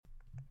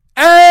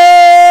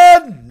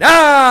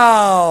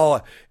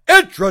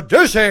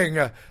Introducing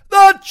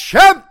the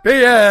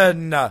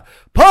champion,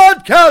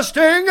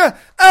 podcasting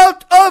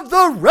out of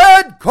the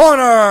red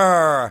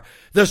corner.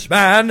 This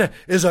man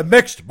is a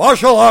mixed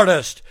martial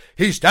artist.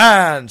 He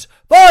stands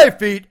 5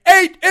 feet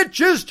 8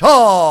 inches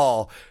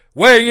tall,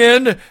 weighing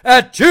in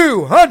at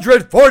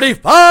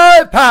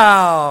 245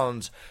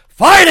 pounds,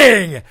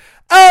 fighting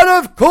out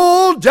of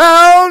Cool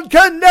Down,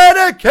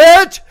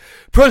 Connecticut,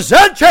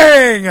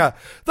 presenting the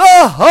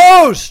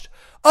host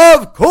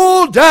of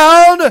Cool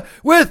Down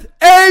with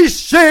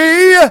AC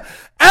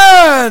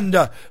and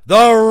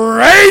the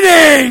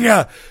reigning,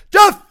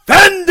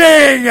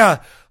 defending,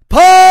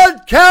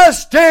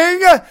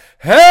 podcasting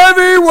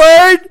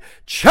heavyweight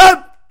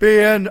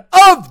champion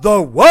of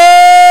the world,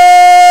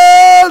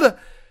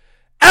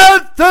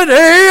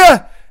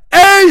 Anthony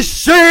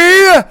AC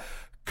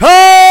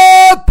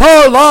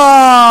Coppola.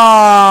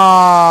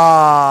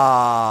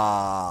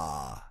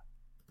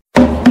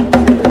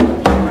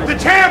 The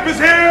champ is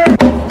here.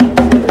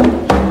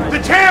 The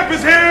champ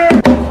is here.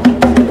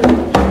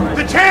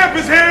 The champ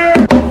is here.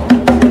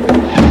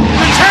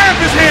 The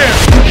champ is here.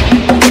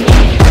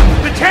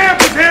 The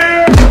champ is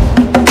here.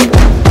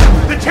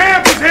 The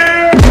champ is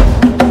here.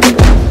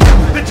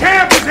 The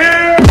champ is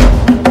here.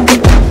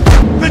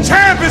 The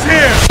champ is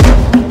here.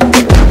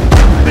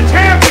 The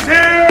champ is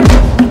here.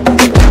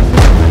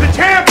 The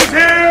champ is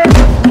here.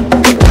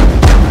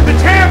 The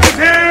champ is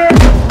here.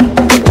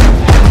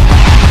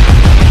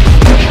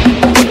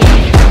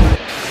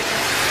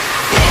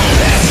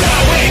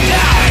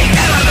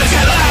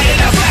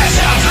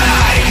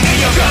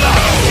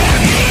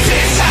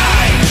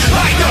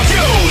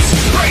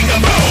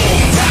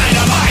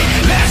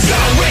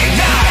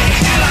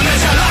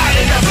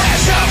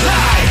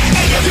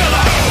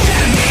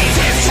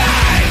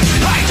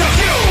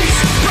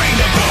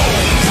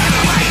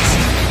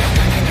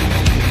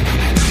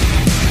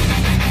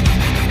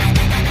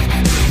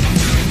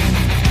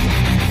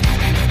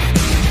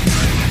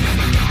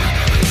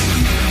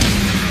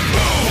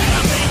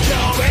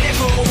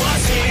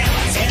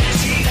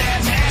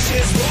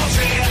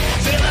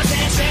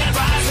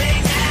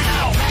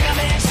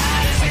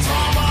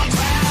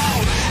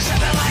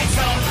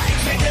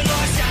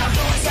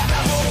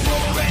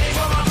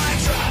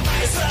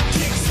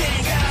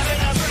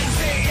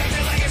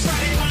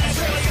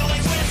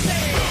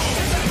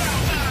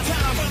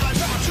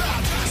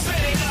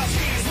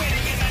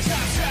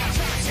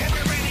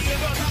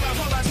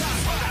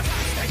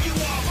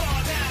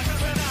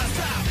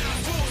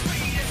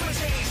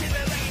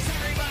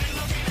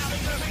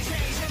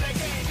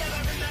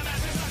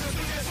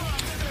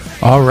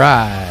 All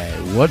right,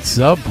 what's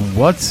up?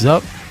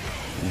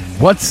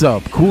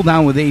 Cool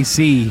Down with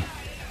AC.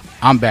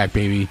 I'm back,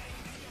 baby.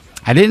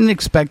 I didn't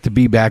expect to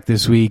be back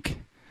this week,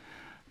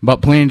 but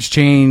plans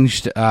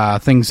changed,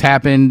 things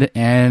happened,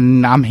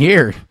 and I'm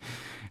here.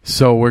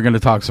 So we're going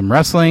to talk some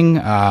wrestling,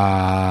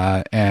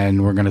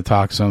 and we're going to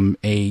talk some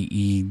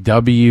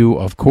AEW,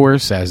 of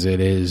course, as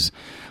it is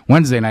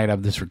Wednesday night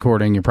of this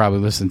recording. You're probably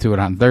listening to it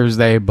on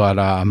Thursday, but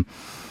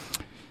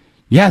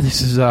yeah,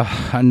 this is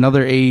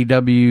another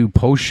AEW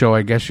post show,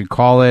 I guess you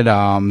call it.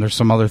 There's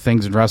some other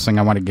things in wrestling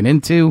I want to get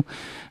into.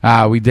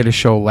 We did a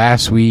show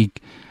last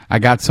week. I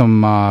got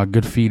some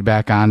good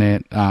feedback on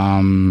it.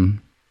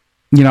 And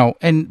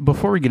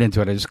before we get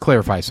into it, I just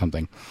clarify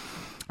something.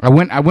 I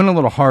went a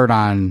little hard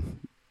on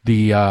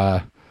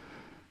the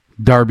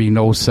Darby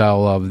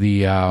no-sell of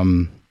the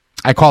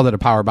I called it a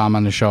power bomb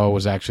on the show. It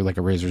was actually like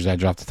a razor's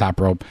edge off the top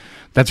rope.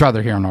 That's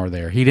rather here nor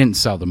there. He didn't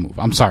sell the move.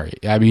 I'm sorry.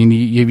 I mean,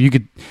 you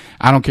could.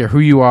 I don't care who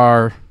you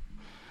are.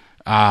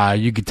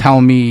 You could tell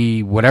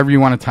me whatever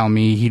you want to tell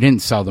me. He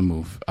didn't sell the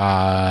move.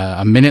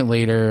 A minute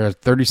later,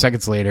 30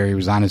 seconds later, he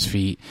was on his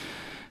feet,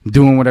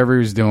 doing whatever he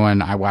was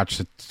doing. I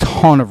watched a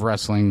ton of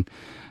wrestling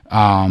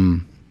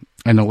in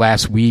the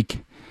last week,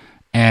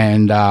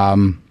 and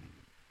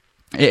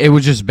it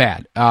was just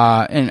bad.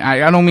 And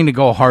I don't mean to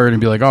go hard and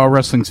be like, oh,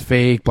 wrestling's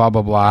fake, blah,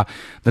 blah, blah.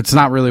 That's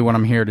not really what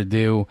I'm here to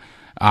do.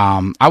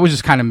 I was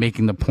just kind of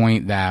making the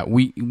point that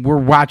we're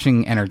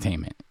watching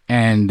entertainment,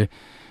 and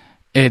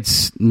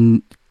it's,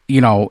 in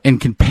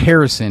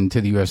comparison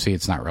to the UFC,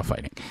 it's not real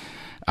fighting.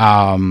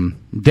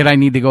 Did I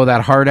need to go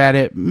that hard at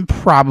it?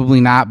 Probably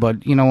not,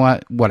 but you know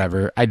what?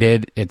 Whatever. I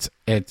did. It's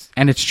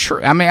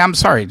true. I mean, I'm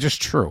sorry, it's just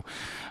true.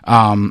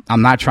 I'm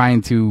not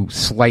trying to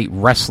slight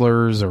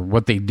wrestlers or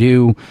what they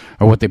do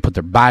or what they put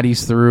their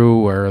bodies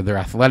through or their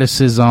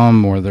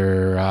athleticism or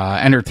their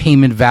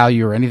entertainment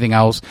value or anything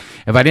else.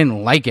 If I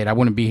didn't like it, I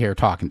wouldn't be here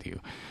talking to you.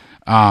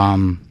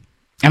 And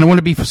I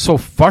wouldn't be so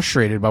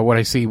frustrated by what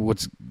I see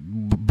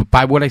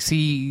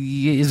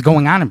is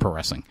going on in pro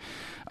wrestling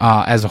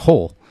as a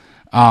whole.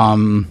 I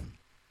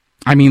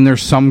mean,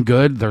 there's some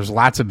good, there's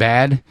lots of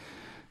bad.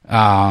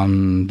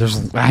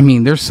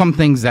 There's some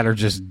things that are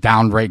just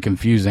downright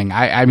confusing.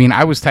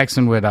 I was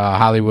texting with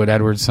Hollywood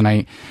Edwards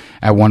tonight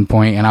at one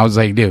point, and I was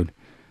like, dude,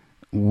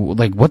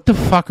 like, what the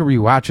fuck are we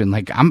watching?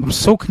 Like, I'm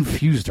so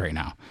confused right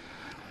now.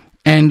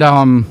 And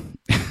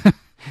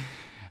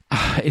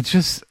it's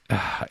just,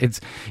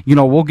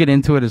 we'll get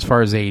into it as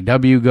far as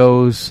AEW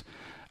goes.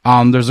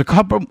 There's a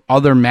couple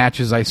other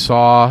matches I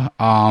saw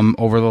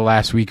over the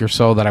last week or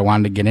so that I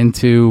wanted to get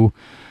into.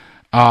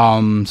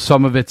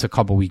 Some of it's a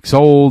couple weeks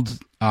old,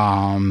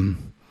 and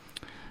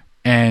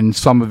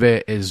some of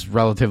it is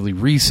relatively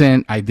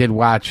recent. I did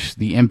watch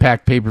the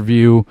Impact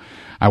pay-per-view.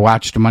 I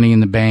watched Money in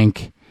the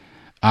Bank.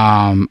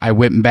 I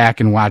went back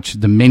and watched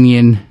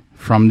Dominion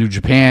from New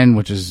Japan,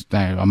 which is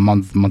a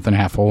month and a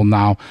half old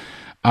now.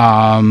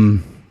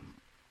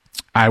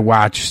 I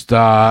watched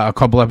a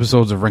couple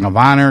episodes of Ring of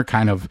Honor,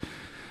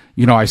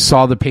 I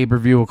saw the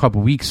pay-per-view a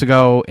couple weeks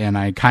ago, and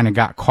I kind of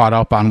got caught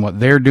up on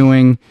what they're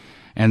doing.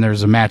 And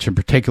there's a match in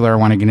particular I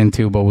want to get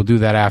into, but we'll do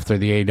that after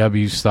the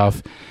AEW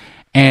stuff.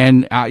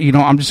 And,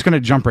 I'm just going to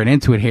jump right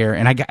into it here.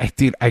 And I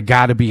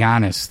got to be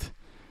honest.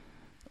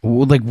 I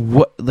don't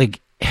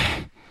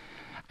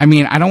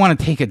want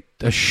to take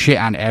a shit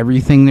on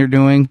everything they're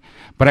doing,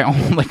 but I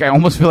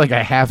almost feel like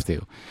I have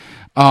to.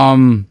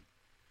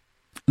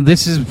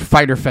 This is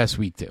Fyter Fest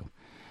week 2.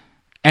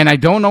 And I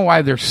don't know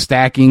why they're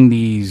stacking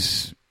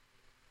these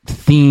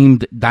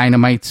themed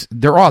Dynamites.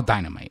 They're all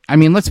Dynamite. I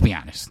mean, let's be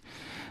honest.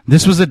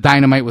 This was a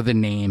Dynamite with a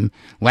name.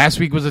 Last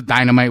week was a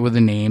Dynamite with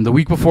a name. The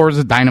week before was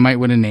a Dynamite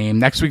with a name.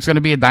 Next week's going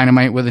to be a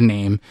Dynamite with a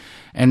name.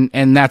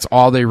 And that's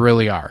all they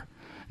really are.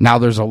 Now,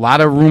 there's a lot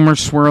of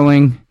rumors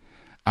swirling.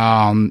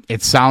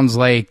 It sounds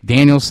like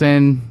Daniel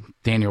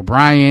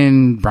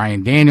Bryan,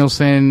 Bryan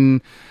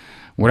Danielson,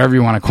 whatever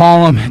you want to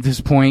call him at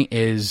this point,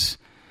 is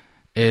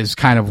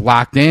kind of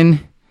locked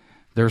in.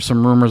 There's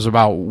some rumors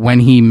about when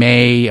he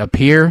may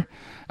appear.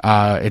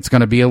 It's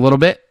going to be a little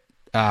bit.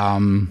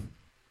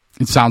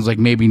 It sounds like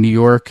maybe New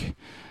York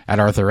at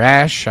Arthur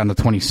Ashe on the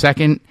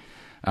 22nd.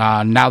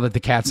 Now that the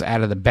cat's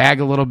out of the bag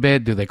a little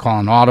bit, do they call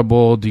an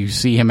audible? Do you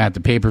see him at the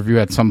pay-per-view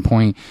at some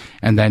point,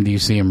 and then do you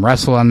see him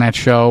wrestle on that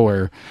show?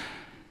 Or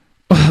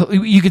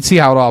you can see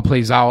how it all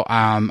plays out.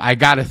 I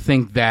got to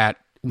think that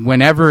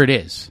whenever it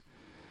is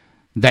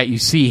that you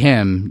see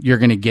him, you're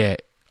going to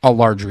get a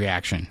large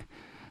reaction.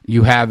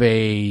 You have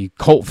a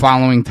cult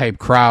following type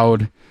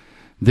crowd.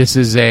 This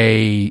is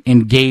a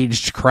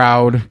engaged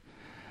crowd.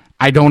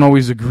 I don't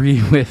always agree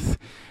with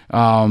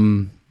a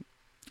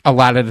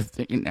lot of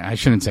I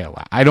shouldn't say a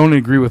lot. I don't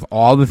agree with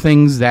all the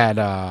things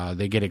that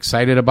they get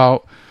excited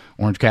about.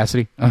 Orange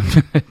Cassidy,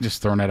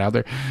 just throwing that out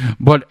there.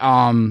 But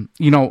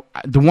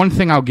the one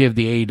thing I'll give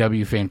the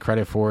AEW fan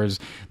credit for is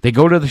they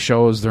go to the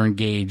shows, they're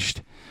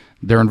engaged,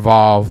 they're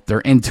involved,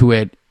 they're into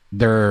it,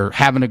 they're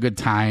having a good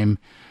time.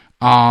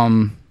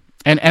 And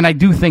I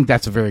do think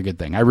that's a very good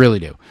thing. I really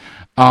do.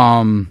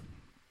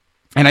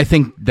 And I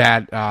think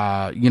that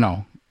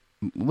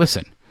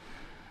listen,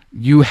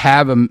 you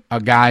have a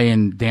guy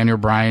in Daniel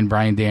Bryan,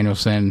 Bryan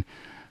Danielson,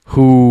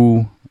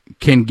 who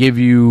can give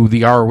you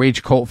the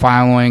ROH cult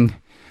following.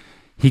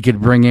 He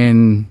could bring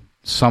in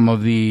some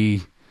of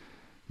the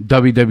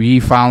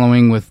WWE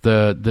following with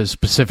the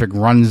specific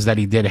runs that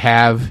he did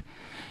have.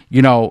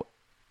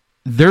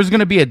 There's going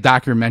to be a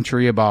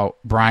documentary about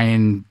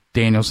Bryan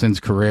Danielson's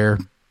career,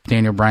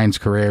 Daniel Bryan's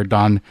career,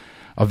 done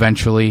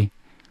eventually.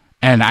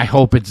 And I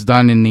hope it's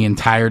done in the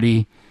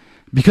entirety,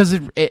 because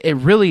it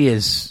really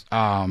is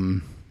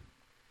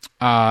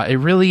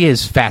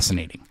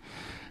fascinating.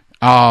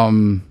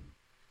 The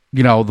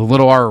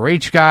little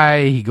ROH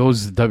guy, he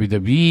goes to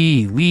WWE,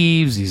 he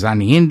leaves, he's on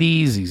the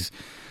indies,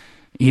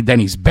 then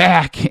he's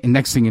back, and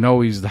next thing you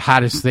know, he's the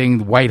hottest thing,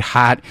 the white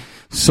hot,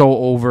 so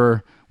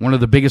over. One of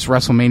the biggest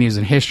WrestleManias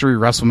in history,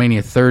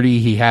 WrestleMania 30.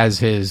 He has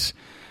his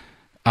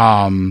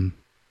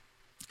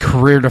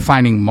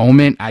career-defining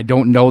moment. I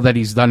don't know that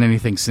he's done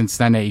anything since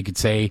then that you could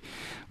say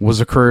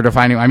was a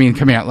career-defining. I mean,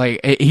 come here,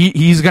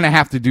 he's going to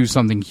have to do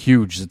something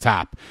huge to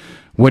top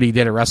what he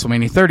did at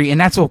WrestleMania 30,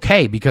 and that's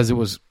okay, because it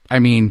was. I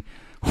mean,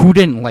 who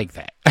didn't like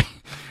that?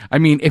 I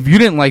mean, if you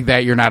didn't like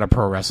that, you're not a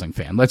pro wrestling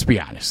fan. Let's be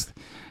honest.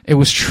 It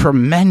was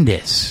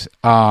tremendous.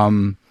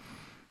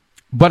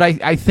 But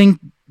I think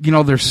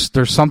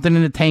there's something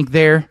in the tank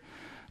there,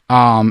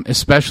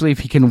 especially if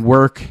he can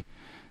work.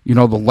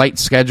 The light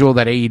schedule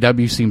that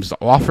AEW seems to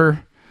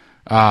offer.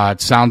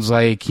 It sounds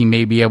like he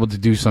may be able to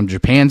do some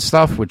Japan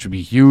stuff, which would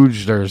be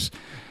huge. There's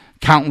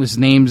countless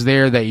names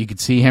there that you could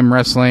see him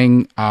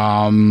wrestling.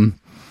 And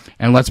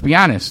let's be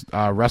honest,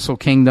 Wrestle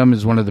Kingdom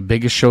is one of the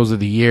biggest shows of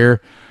the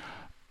year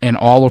in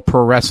all of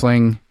pro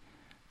wrestling.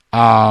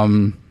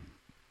 And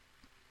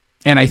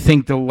I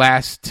think the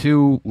last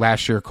two,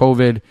 last year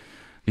COVID,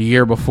 the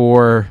year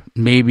before,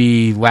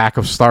 maybe lack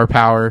of star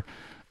power,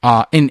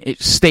 in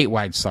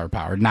statewide star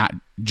power, not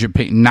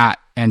Japan, not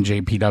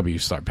NJPW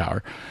star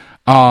power.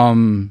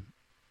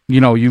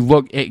 You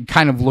look at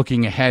kind of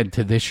looking ahead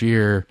to this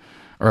year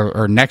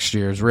or next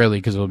year's really,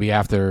 because it'll be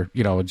after,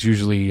 it's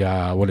usually,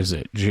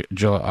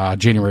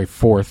 January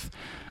 4th.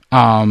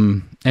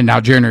 And now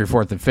January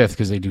 4th and 5th,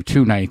 because they do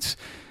 2 nights.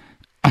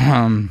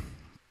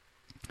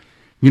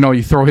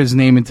 You throw his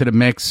name into the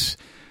mix.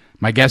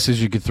 My guess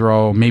is you could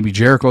throw maybe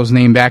Jericho's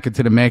name back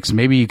into the mix.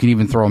 Maybe you could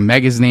even throw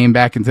Omega's name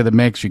back into the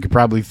mix. You could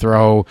probably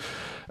throw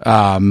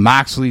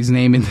Moxley's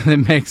name into the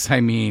mix. I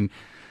mean,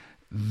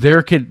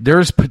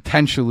 there's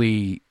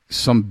potentially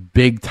some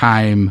big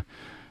time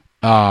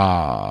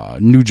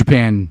New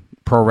Japan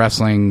Pro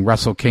Wrestling,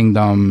 Wrestle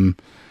Kingdom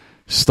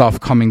stuff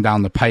coming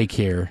down the pike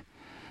here.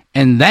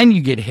 And then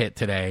you get hit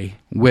today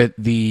with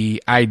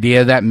the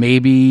idea that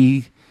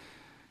maybe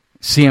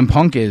CM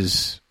Punk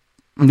is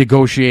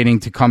negotiating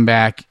to come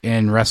back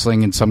in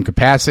wrestling in some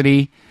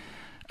capacity.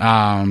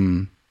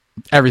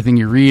 Everything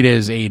you read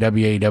is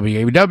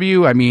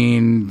AEW. I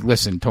mean,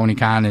 listen, Tony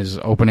Khan is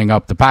opening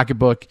up the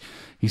pocketbook.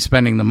 He's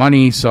spending the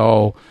money.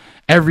 So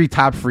every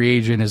top free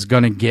agent is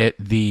going to get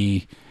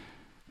the...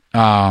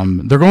 they're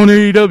going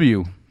to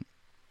AEW.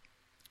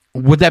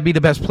 Would that be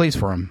the best place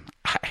for him?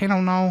 I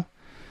don't know.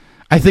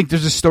 I think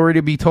there's a story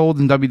to be told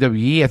in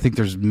WWE. I think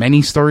there's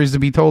many stories to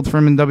be told for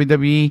him in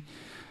WWE.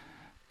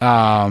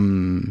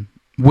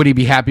 Would he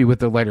be happy with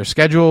the lighter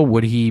schedule?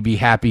 Would he be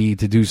happy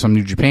to do some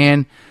New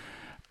Japan?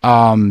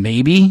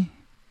 Maybe.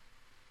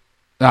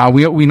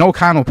 We know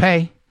Khan will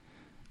pay.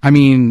 I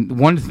mean,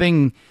 one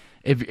thing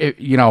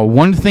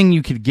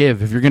you could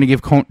give, if you're going to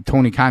give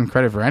Tony Khan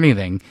credit for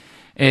anything,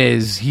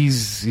 is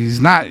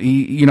he's not.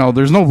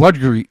 There's no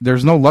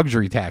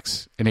luxury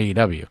tax in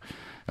AEW,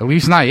 at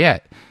least not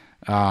yet.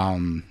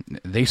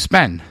 They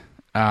spend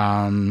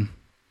to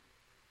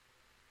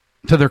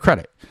their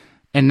credit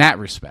in that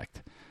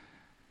respect.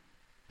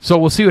 So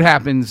we'll see what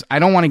happens. I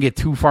don't want to get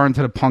too far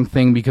into the Punk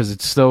thing because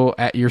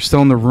you're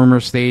still in the rumor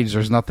stage.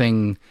 There's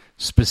nothing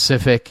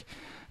specific,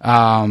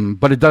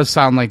 but it does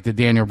sound like the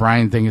Daniel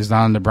Bryan thing is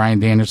done. The Bryan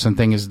Danielson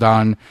thing is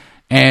done.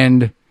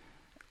 And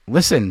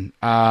listen,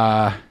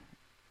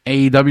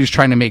 AEW is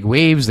trying to make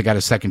waves. They got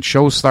a second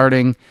show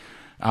starting.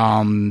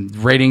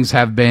 Ratings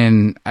have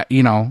been,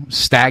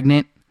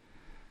 stagnant.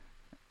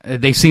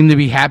 They seem to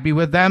be happy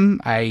with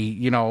them.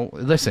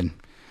 Listen,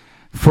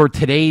 for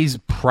today's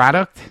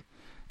product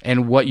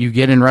and what you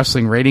get in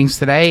wrestling ratings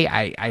today,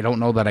 I don't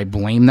know that I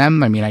blame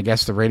them. I mean, I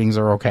guess the ratings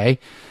are okay.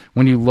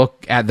 When you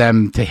look at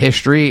them to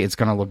history, it's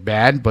going to look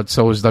bad, but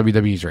so is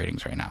WWE's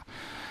ratings right now.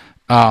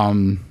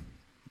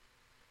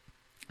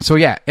 So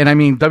yeah, and I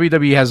mean,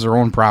 WWE has their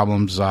own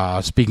problems.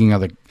 Speaking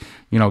of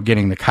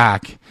getting the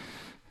cock.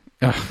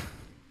 I'm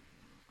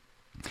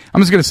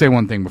just going to say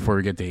one thing before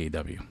we get to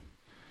AEW.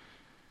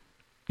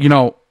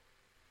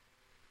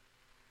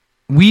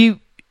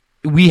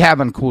 We have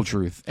on Cool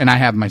Truth, and I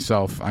have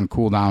myself on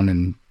Cool Down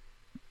and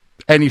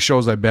any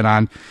shows I've been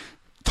on,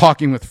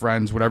 talking with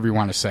friends, whatever you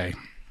want to say,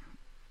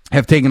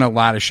 have taken a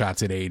lot of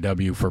shots at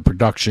AEW for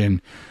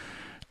production,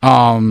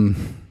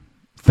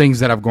 things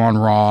that have gone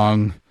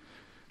wrong,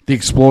 the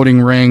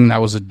exploding ring, that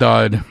was a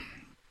dud,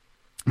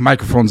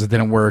 microphones that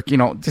didn't work,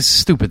 just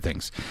stupid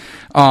things,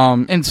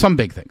 and some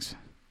big things.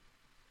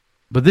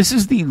 But this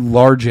is the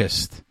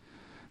largest,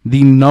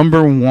 the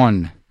number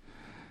one,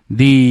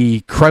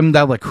 the creme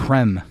de la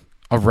creme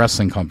of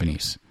wrestling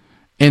companies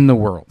in the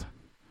world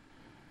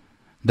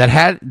that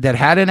had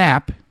an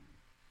app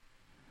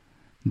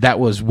that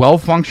was well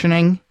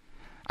functioning.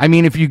 I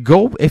mean, if you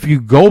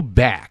go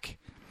back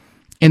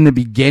in the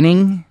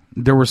beginning,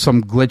 there were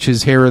some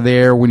glitches here or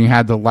there when you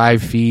had the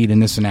live feed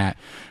and this and that,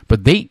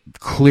 but they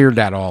cleared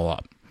that all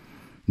up.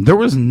 There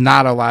was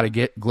not a lot of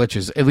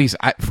glitches. At least,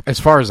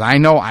 as far as I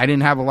know, I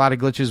didn't have a lot of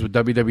glitches with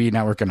WWE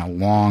Network in a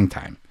long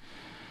time.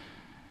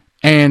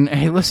 And,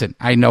 hey, listen,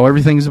 I know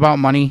everything's about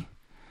money,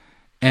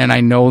 and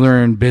I know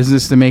they're in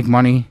business to make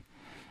money,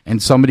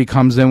 and somebody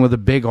comes in with a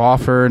big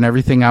offer and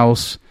everything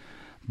else,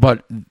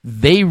 but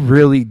they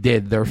really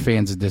did their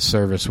fans a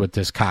disservice with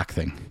this cock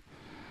thing.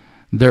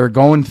 They're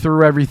going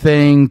through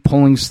everything,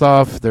 pulling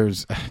stuff.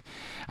 It's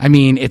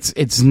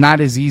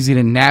not as easy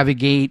to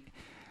navigate.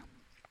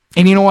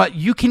 And you know what?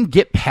 You can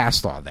get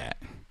past all that.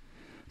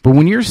 But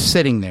when you're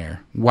sitting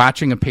there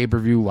watching a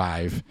pay-per-view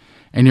live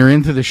and you're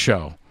into the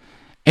show,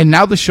 and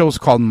now the show's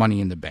called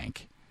Money in the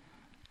Bank,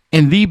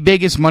 and the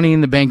biggest Money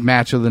in the Bank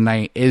match of the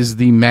night is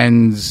the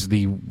men's,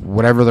 the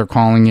whatever they're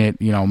calling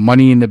it,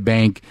 Money in the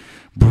Bank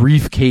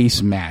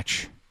briefcase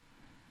match.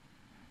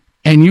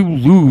 And you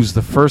lose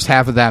the first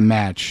half of that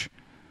match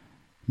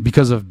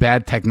because of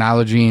bad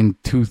technology in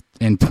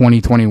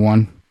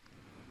 2021.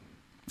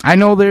 I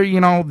know they're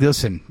going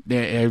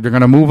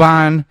to move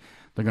on.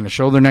 They're going to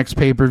show their next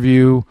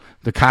pay-per-view.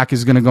 The cock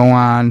is going to go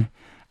on.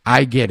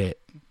 I get it.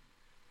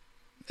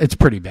 It's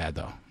pretty bad,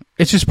 though.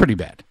 It's just pretty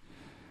bad.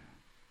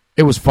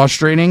 It was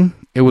frustrating.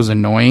 It was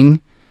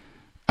annoying.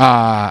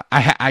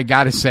 I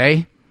got to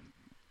say,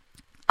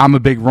 I'm a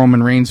big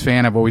Roman Reigns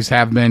fan. I've always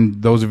have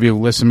been. Those of you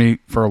who listen to me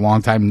for a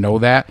long time know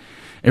that.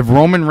 If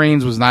Roman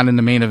Reigns was not in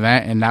the main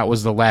event and that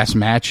was the last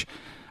match,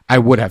 I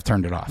would have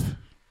turned it off.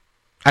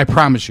 I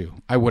promise you,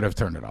 I would have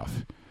turned it off.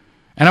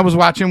 And I was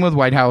watching with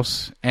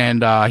Whitehouse,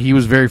 and he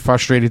was very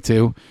frustrated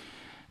too.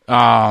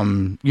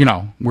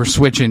 We're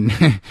switching.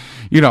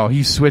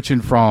 He's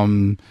switching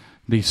from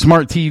the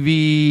smart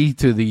TV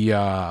to the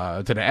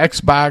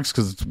Xbox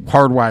because it's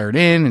hardwired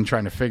in, and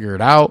trying to figure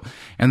it out.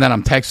 And then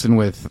I'm texting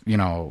with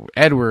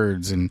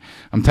Edwards, and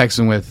I'm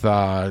texting with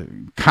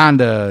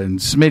Conda and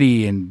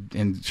Smitty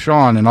and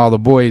Sean and all the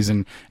boys,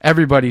 and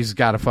everybody's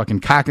got a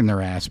fucking cock in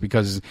their ass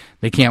because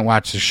they can't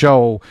watch the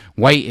show.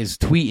 White is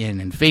tweeting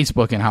and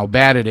Facebooking how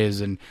bad it is,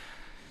 and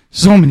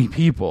So many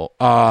people.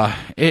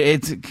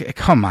 It's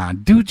come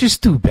on, dude.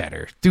 Just do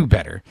better. Do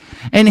better.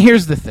 And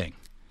here's the thing: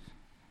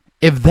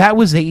 if that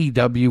was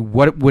AEW,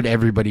 what would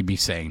everybody be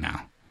saying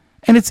now?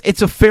 And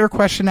it's a fair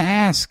question to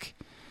ask.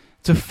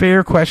 It's a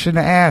fair question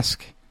to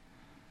ask.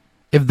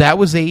 If that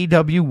was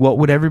AEW, what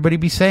would everybody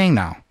be saying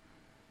now?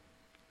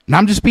 And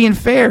I'm just being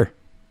fair.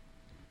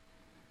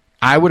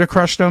 I would have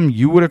crushed them.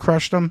 You would have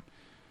crushed them.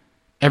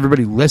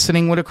 Everybody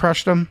listening would have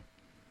crushed them.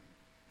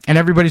 And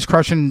everybody's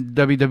crushing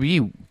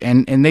WWE,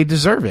 and they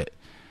deserve it.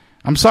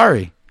 I'm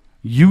sorry.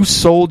 You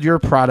sold your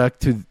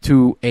product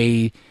to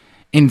a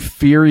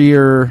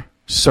inferior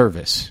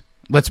service.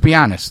 Let's be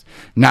honest.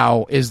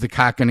 Now, is the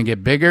cock going to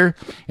get bigger?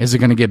 Is it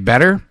going to get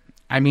better?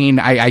 I mean,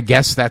 I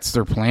guess that's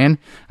their plan.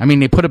 I mean,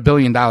 they put $1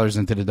 billion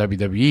into the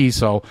WWE,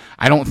 so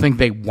I don't think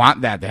they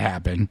want that to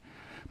happen.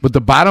 But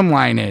the bottom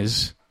line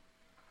is,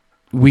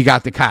 we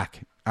got the cock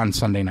on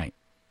Sunday night.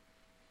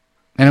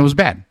 And it was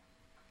bad.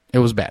 It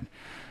was bad.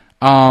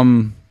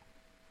 I'm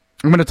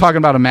going to talk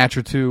about a match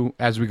or two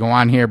as we go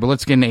on here, but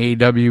let's get into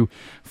AEW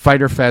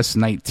Fyter Fest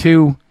Night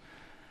 2.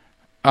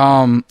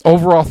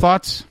 Overall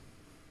thoughts?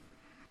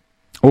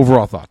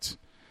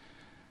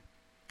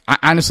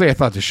 Honestly, I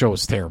thought the show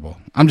was terrible.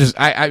 I'm just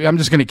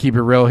going to keep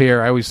it real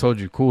here. I always told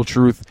you, Cool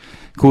Truth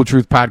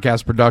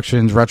Podcast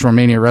Productions,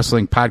 Retromania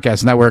Wrestling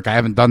Podcast Network. I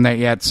haven't done that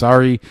yet.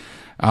 Sorry.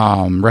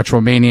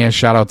 Retromania,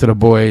 shout out to the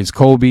boys.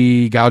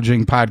 Colby,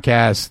 Gouging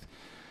Podcast.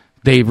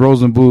 Dave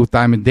Rosenbluth,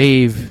 Diamond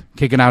Dave,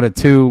 kicking out at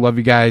 2. Love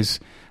you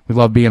guys. We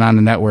love being on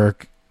the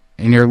network.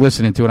 And you're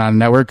listening to it on the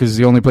network because it's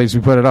the only place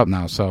we put it up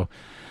now. So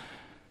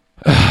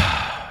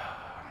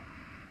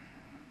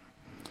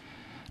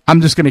I'm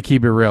just going to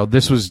keep it real.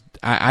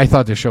 I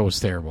thought the show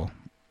was terrible.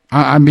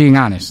 I'm being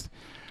honest.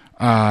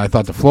 I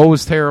thought the flow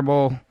was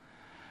terrible.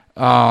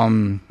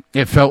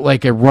 It felt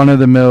like a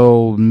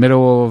run-of-the-mill,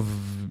 middle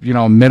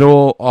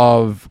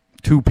of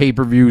 2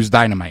 pay-per-views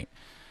Dynamite.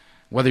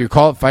 Whether you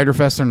call it Fyter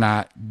Fest or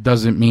not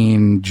doesn't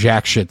mean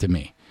jack shit to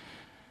me.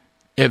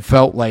 It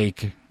felt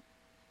like,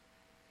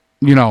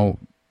 I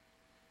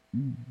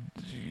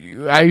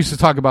used to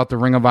talk about the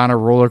Ring of Honor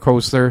roller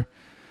coaster,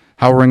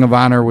 how Ring of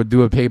Honor would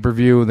do a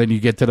pay-per-view, and then you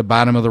get to the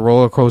bottom of the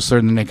roller coaster,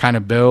 and then they kind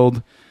of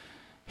build,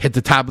 hit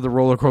the top of the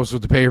roller coaster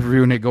with the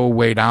pay-per-view, and they go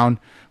way down.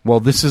 Well,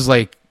 this is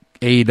like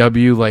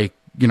AEW,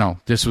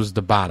 this was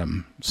the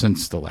bottom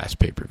since the last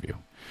pay-per-view.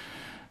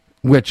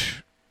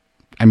 Which,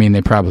 I mean,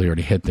 they probably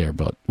already hit there,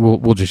 but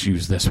we'll just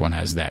use this one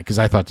as that, because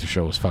I thought the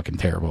show was fucking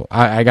terrible.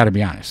 I got to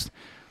be honest.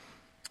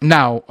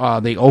 Now,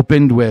 they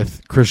opened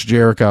with Chris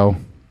Jericho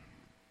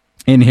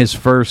in his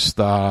first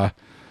match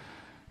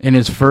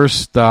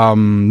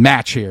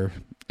here,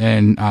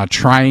 and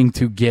trying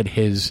to get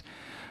his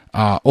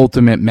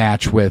ultimate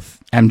match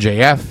with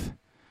MJF.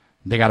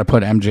 They got to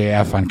put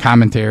MJF on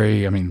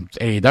commentary. I mean,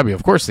 AEW,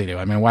 of course they do.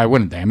 I mean, why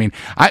wouldn't they? I mean,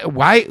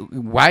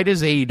 why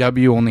does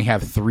AEW only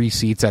have 3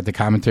 seats at the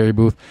commentary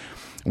booth?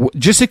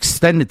 Just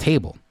extend the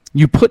table.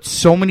 You put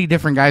so many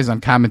different guys on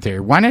commentary.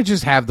 Why not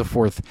just have the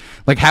fourth,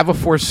 have a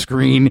 4th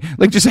screen?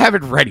 Just have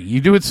it ready. You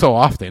do it so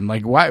often.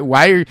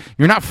 Why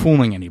you're not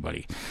fooling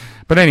anybody.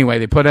 But anyway,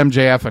 they put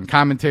MJF on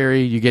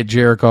commentary. You get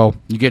Jericho.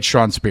 You get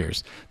Shawn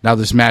Spears. Now,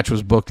 this match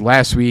was booked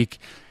last week.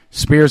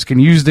 Spears can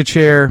use the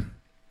chair.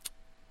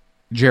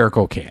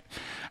 Jericho can't.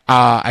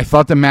 I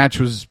thought the match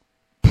was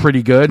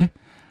pretty good.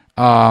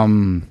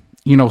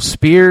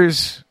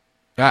 Spears,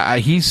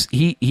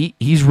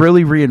 he's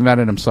really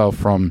reinvented himself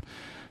from,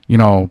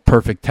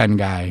 perfect 10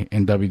 guy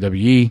in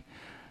WWE.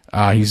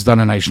 He's done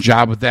a nice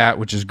job with that,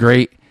 which is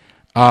great.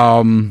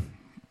 And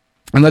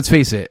let's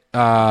face it,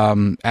 at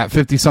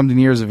 50-something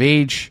years of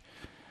age,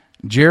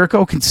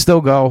 Jericho can still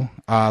go.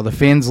 The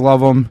fans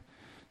love him.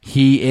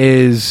 He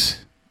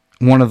is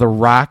one of the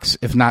rocks,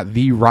 if not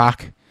the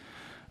rock,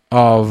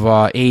 of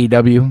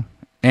AEW.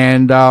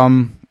 And,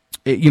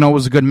 it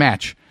was a good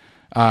match.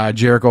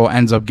 Jericho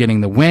ends up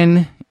getting the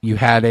win. You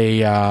had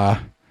a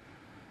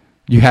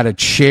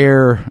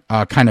chair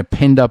kind of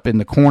pinned up in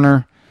the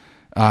corner.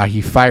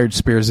 He fired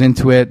Spears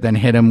into it, then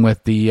hit him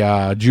with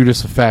the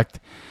Judas effect,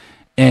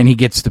 and he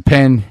gets the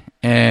pin.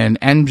 And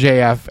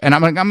MJF, and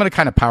I'm going to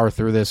kind of power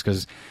through this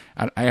because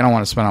I don't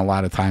want to spend a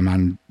lot of time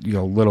on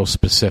little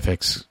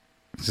specifics.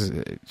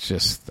 It's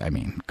just, I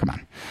mean, come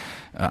on.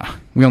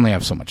 We only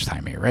have so much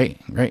time here, right?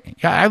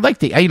 Yeah, I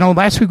like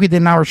last week we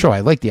did an hour show. I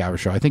like the hour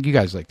show. I think you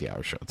guys like the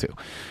hour show too.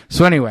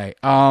 So anyway,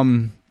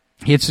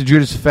 he hits the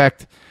Judas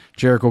effect.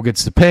 Jericho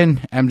gets the pin.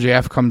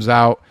 MJF comes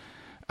out,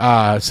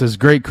 says,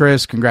 "Great,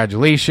 Chris,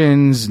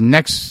 congratulations.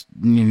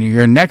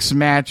 Your next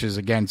match is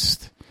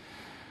against,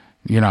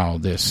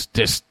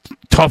 this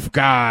tough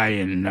guy,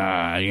 and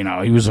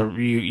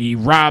he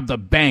robbed a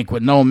bank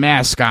with no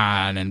mask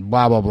on, and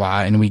blah blah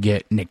blah." And we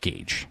get Nick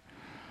Gage.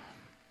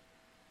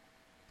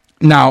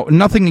 Now,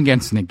 nothing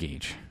against Nick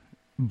Gage,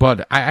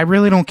 but I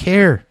really don't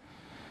care.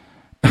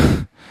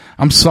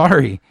 I'm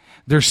sorry.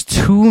 There's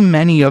too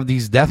many of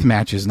these death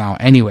matches now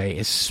anyway,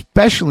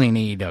 especially in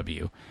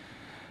AEW.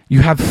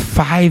 You have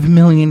 5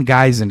 million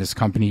guys in this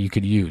company you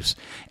could use,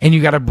 and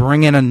you got to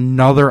bring in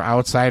another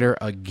outsider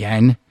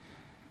again.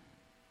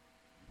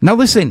 Now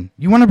listen,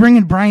 you want to bring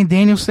in Bryan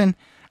Danielson?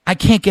 I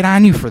can't get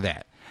on you for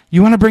that.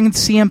 You want to bring in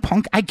CM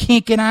Punk? I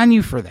can't get on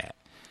you for that.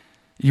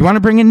 You want to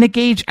bring in Nick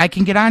Gage? I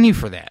can get on you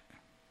for that.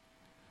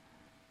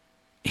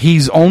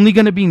 He's only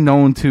going to be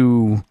known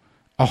to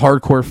a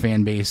hardcore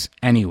fan base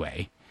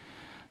anyway.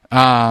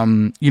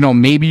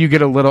 Maybe you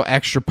get a little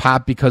extra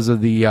pop because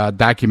of the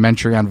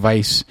documentary on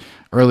Vice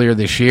earlier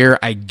this year,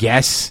 I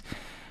guess.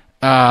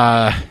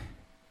 At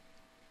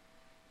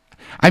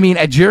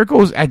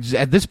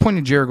this point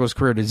in Jericho's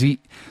career, does he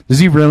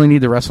really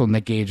need to wrestle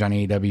Nick Gage on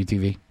AEW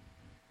TV?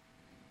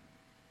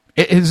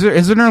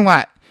 Isn't there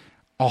a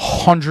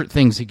 100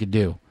 things he could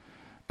do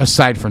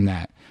aside from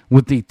that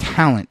with the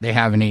talent they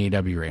have in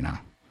AEW right now?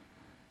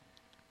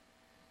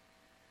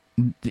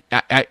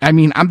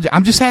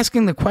 I'm just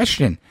asking the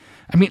question.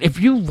 I mean,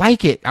 if you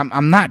like it,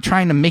 I'm not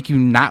trying to make you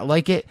not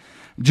like it.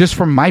 Just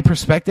from my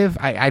perspective,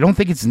 I don't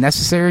think it's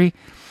necessary,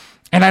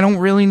 and I don't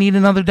really need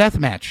another death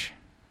match.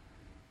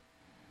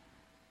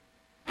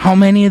 How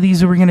many of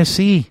these are we going to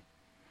see?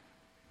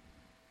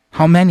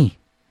 How many?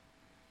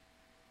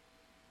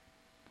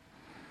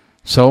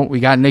 So we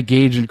got Nick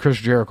Gage and Chris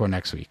Jericho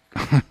next week.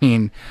 I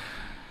mean,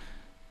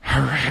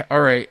 all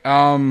right.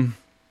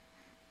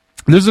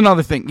 There's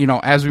another thing,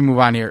 as we move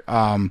on here.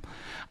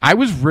 I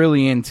was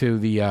really into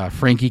the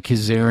Frankie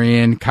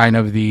Kazarian, kind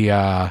of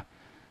the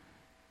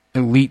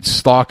elite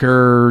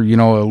stalker,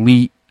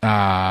 elite,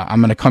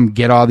 I'm going to come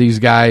get all these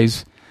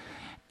guys.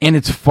 And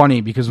it's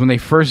funny because when they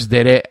first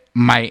did it,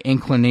 my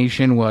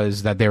inclination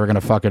was that they were going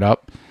to fuck it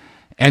up.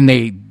 And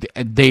they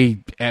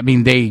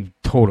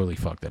totally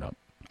fucked it up.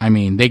 I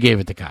mean, they gave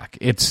it the cock.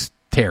 It's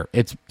terrible.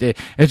 It's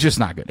just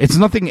not good. It's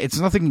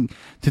nothing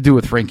to do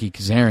with Frankie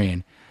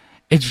Kazarian.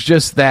 It's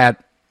just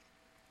that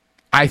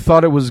I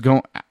thought it was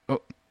going.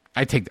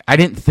 I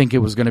didn't think it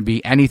was going to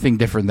be anything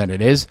different than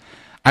it is.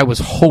 I was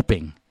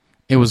hoping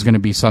it was going to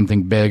be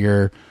something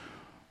bigger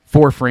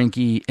for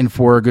Frankie and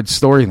for a good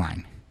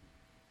storyline.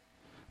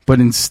 But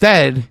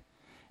instead,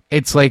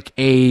 it's like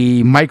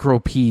a micro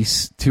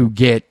piece to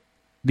get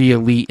the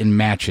elite in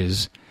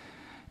matches.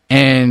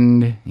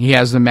 And he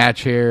has the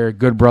match here,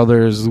 Good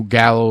Brothers, Luke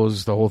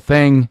Gallows, the whole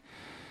thing.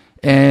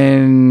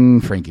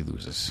 And Frankie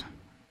loses.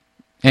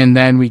 And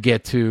then we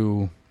get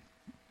to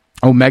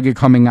Omega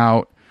coming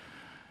out.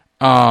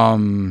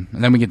 And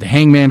then we get the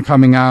Hangman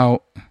coming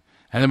out.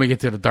 And then we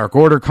get to the Dark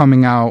Order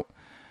coming out.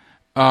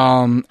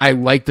 I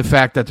like the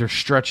fact that they're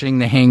stretching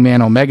the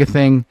Hangman Omega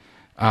thing.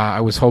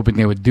 I was hoping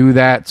they would do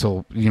that.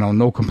 So,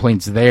 no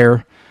complaints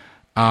there.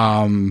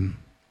 The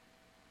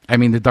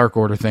Dark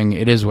Order thing,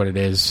 it is what it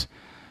is.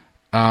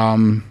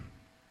 Kenny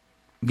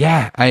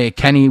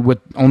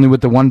only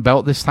with the one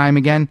belt this time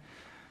again.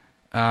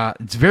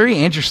 It's very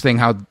interesting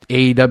how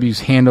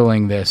AEW's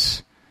handling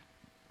this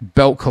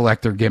belt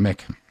collector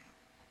gimmick.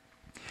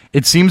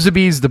 It seems to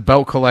be he's the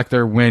belt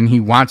collector when he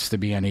wants to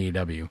be on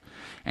AEW.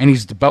 And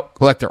he's the belt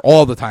collector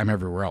all the time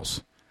everywhere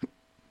else.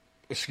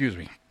 Excuse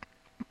me.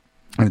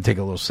 I'm going to take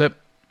a little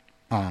sip.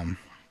 But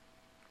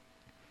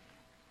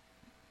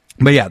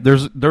yeah,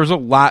 there's a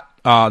lot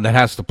that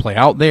has to play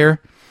out there.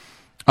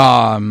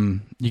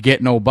 You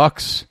get no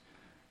Bucks.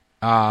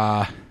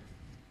 Yeah.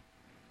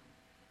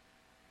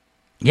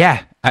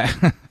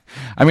 I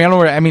don't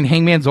know.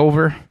 Hangman's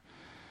over.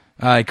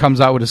 He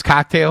comes out with his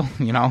cocktail,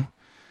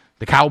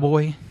 the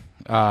cowboy.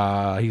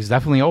 He's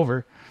definitely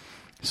over.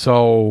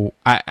 So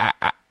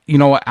I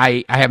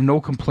have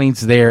no complaints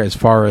there as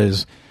far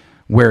as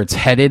where it's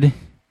headed.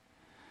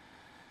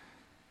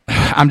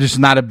 I'm just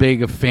not a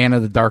big fan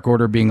of the Dark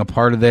Order being a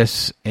part of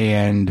this,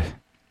 and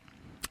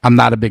I'm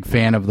not a big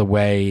fan of the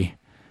way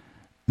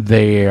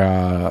they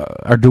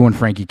are doing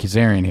Frankie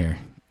Kazarian here.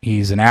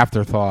 He's an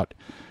afterthought.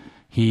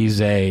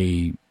 He's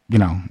I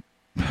don't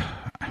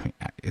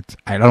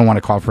want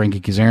to call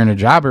Frankie Kazarian a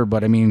jobber,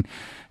 but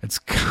it's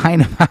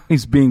kind of how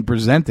he's being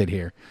presented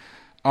here.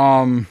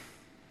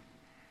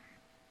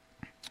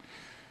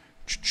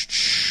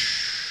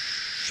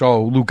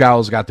 So Luke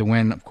Gallows got the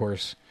win, of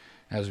course,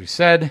 as we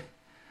said.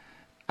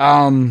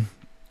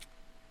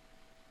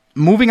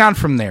 Moving on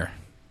from there,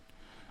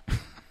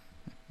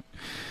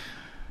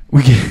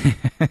 we get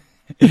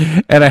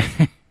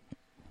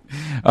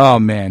oh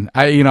man,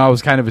 I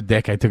was kind of a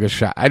dick. I took a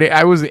shot.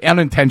 I was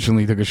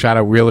unintentionally took a shot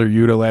at Wheeler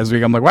Yuta last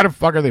week. I'm like, why the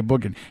fuck are they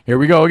booking? Here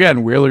we go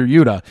again, Wheeler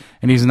Yuta,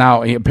 and he's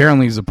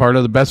apparently a part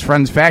of the Best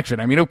Friends faction.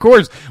 Of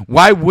course,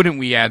 why wouldn't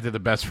we add to the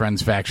Best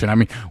Friends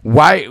faction?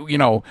 Why?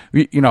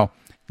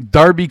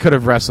 Darby could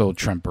have wrestled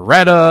Trent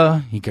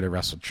Beretta. He could have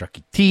wrestled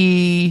Chucky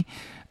T.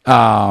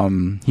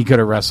 He could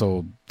have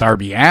wrestled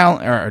Darby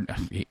Allin,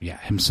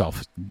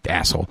 himself,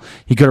 asshole.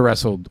 He could have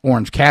wrestled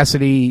Orange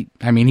Cassidy.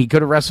 He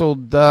could have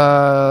wrestled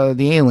the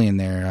alien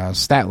there,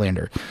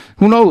 Statlander.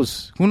 Who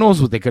knows? Who knows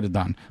what they could have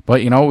done?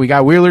 But we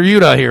got Wheeler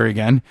Yuta here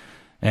again,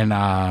 and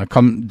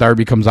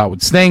Darby comes out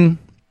with Sting.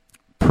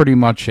 Pretty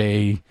much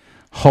a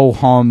ho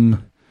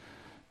hum,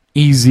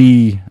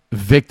 easy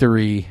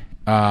victory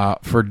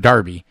for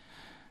Darby.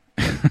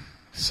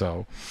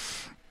 So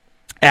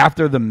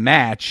after the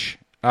match.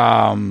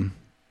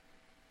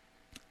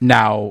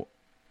 Now,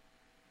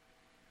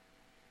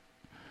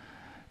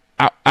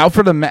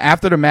 after the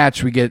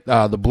match, we get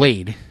the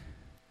Blade.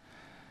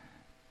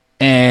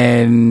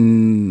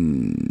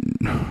 And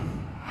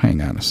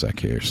hang on a sec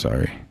here.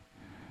 Sorry.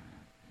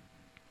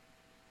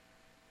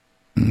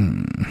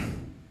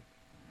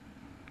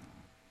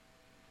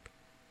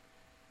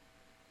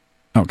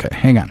 Okay,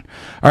 hang on.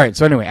 All right,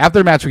 so anyway, after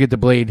the match, we get the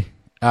Blade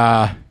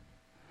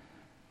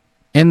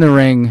in the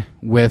ring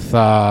with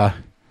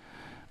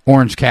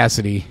Orange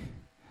Cassidy.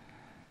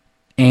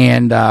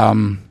 And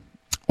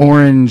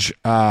Orange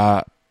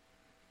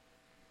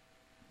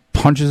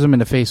punches him in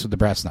the face with the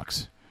brass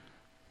knucks.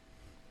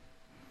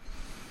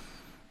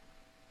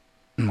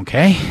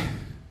 Okay.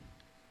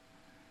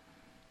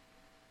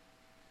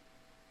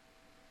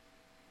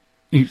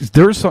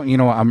 There's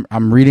some,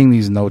 I'm reading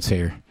these notes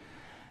here.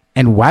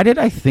 And why did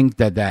I think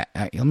that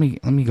let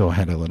me go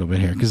ahead a little bit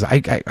here, because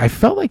I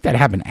felt like that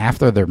happened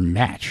after their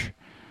match.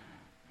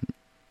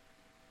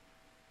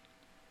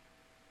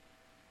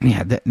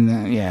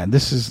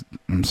 This is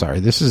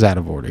out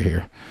of order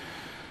here.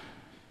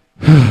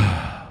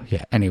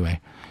 Yeah, anyway.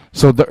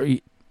 So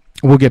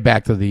we'll get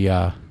back to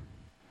the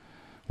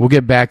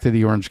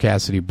Orange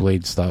Cassidy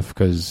Blade stuff,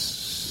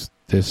 because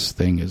this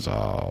thing is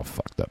all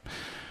fucked up.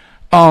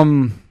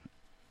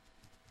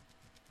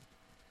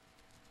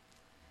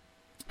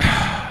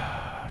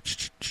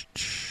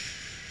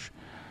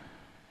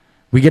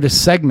 We get a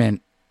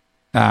segment,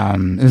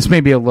 and this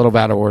may be a little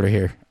out of order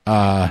here,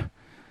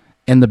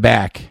 in the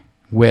back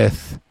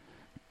with,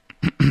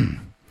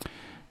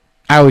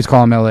 I always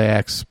call them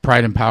LAX,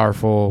 Pride and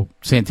Powerful,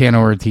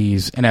 Santana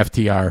Ortiz, and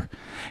FTR.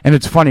 And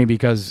it's funny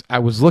because I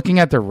was looking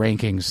at their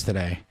rankings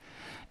today.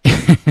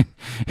 It's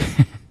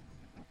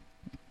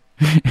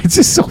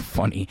just so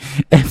funny.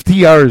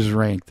 FTR is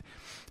ranked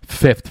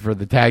 5th for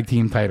the tag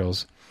team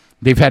titles.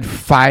 They've had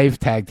 5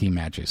 tag team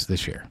matches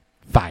this year.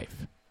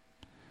 5.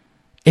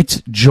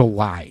 It's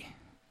July.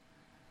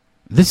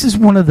 This is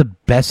one of the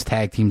best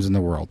tag teams in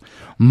the world.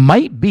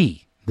 Might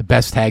be the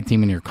best tag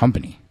team in your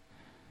company.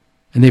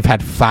 And they've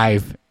had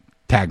 5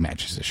 tag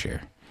matches this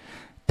year.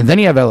 And then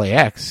you have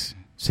LAX,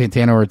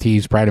 Santana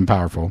Ortiz, Pride and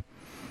Powerful,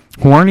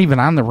 who aren't even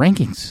on the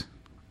rankings.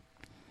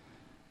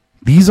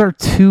 These are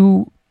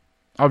 2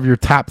 of your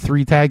top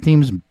 3 tag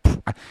teams.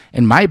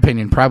 In my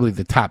opinion, probably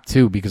the top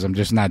 2, because I'm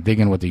just not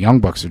digging what the Young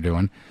Bucks are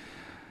doing.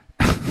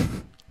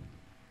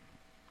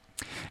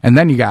 And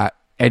then you got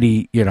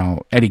Eddie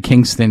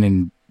Kingston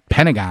and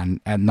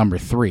Pentagon at number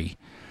 3.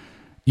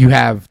 You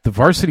have the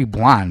Varsity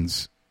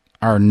Blondes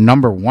are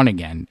number 1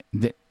 again.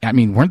 I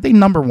mean, weren't they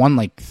number 1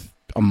 like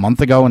a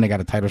month ago when they got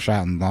a title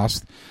shot and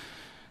lost?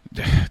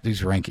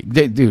 These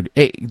rankings. Dude,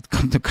 hey,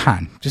 come to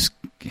Con. Just,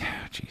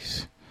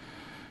 jeez.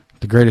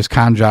 The greatest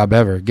con job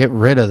ever. Get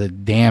rid of the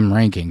damn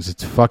rankings.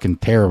 It's fucking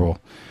terrible.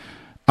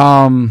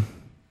 So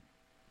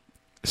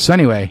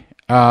anyway,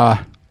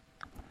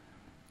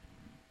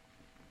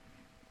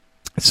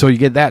 so you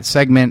get that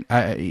segment.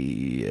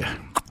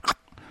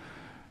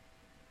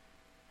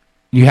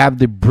 You have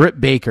the Britt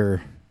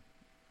Baker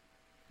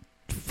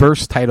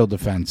first title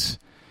defense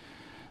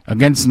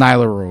against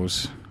Nyla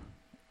Rose.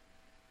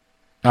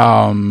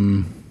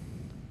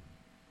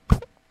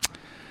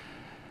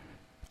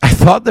 I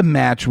thought the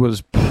match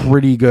was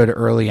pretty good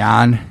early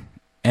on,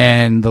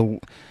 and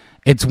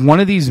it's one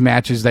of these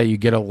matches that you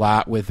get a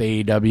lot with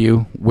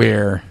AEW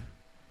where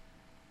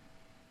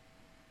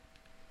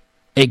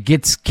it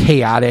gets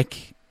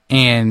chaotic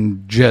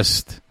and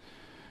just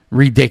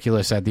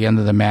ridiculous at the end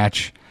of the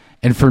match.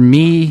 And for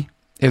me,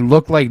 it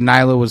looked like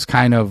Nyla was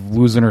kind of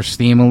losing her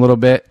steam a little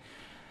bit.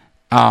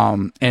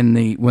 And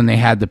when they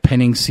had the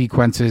pinning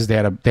sequences, they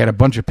had a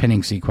bunch of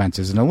pinning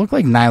sequences, and it looked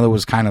like Nyla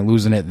was kind of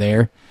losing it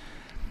there.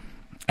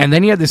 And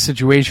then you had this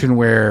situation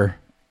where,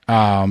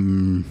 wow,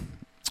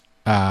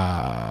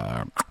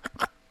 I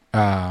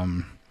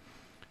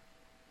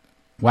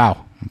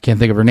can't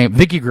think of her name.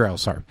 Vicky Guerrero,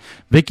 sorry.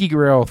 Vicky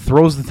Guerrero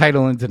throws the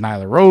title into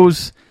Nyla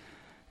Rose.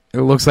 It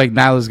looks like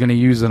Nyla's going to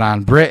use it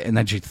on Britt, and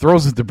then she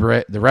throws it to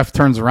Britt. The ref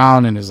turns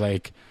around and is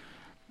like,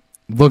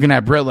 looking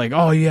at Britt like,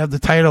 oh, you have the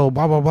title,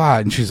 blah, blah, blah.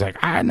 And she's like,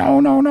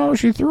 no,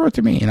 she threw it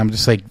to me. And I'm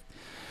just like,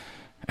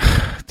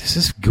 this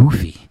is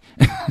goofy.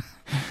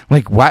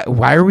 Like,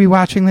 why are we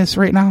watching this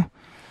right now?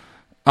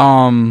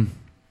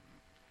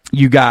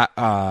 You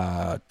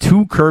got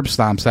 2 curb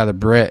stomps out of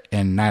Britt,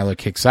 and Nyla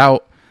kicks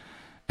out.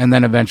 And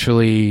then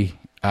eventually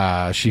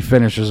she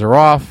finishes her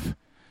off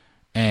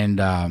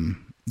and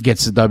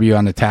gets the W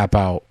on the tap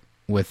out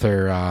with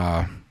her,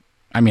 I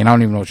don't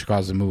even know what she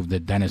calls the move, the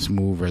Dennis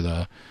move or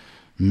the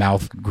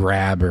mouth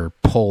grab or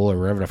pull or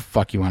whatever the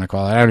fuck you want to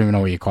call it. I don't even know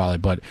what you call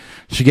it, but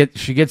she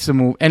gets the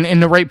move.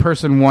 And the right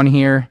person won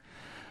here.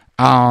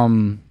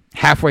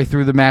 Halfway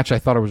through the match, I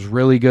thought it was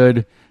really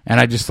good, and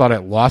I just thought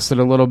it lost it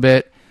a little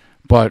bit.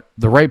 But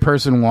the right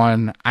person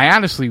won.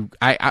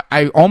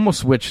 I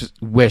almost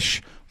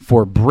wish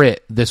for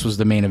Britt this was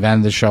the main event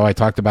of the show. I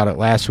talked about it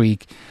last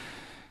week.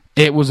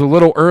 It was a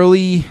little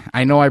early.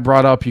 I know I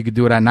brought up you could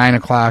do it at 9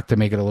 o'clock to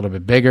make it a little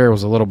bit bigger. It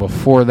was a little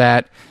before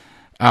that.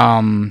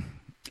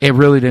 It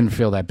really didn't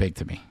feel that big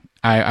to me.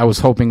 I was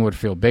hoping it would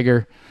feel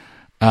bigger.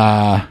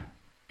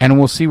 and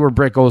we'll see where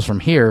Britt goes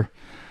from here.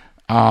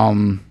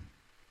 I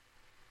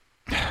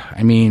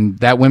mean,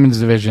 that women's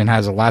division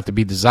has a lot to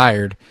be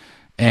desired,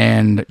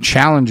 and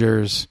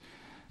challengers,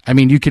 I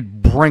mean, you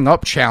could bring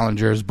up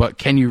challengers, but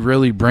can you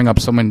really bring up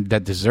someone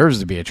that deserves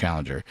to be a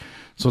challenger?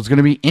 So it's going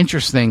to be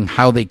interesting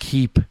how they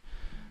keep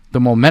the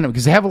momentum,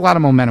 because they have a lot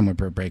of momentum with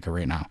Britt Baker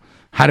right now.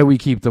 How do we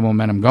keep the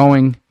momentum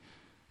going?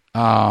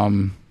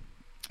 And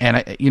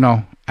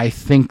I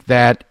think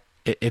that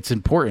it's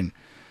important,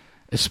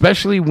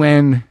 especially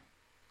when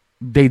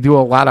they do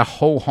a lot of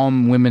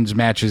ho-hum women's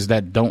matches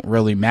that don't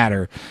really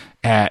matter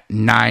at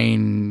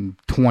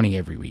 9:20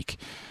 every week.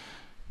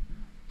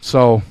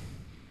 So,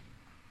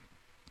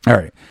 all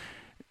right.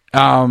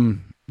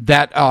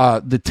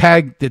 The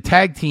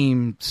tag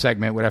team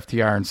segment with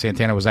FTR and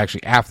Santana was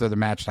actually after the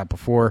match, not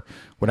before.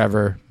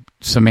 Whatever,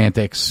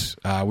 semantics.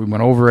 We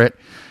went over it,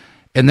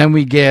 and then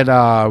we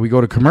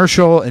go to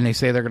commercial, and they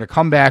say they're going to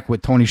come back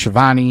with Tony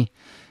Schiavone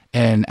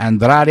and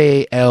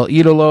Andrade El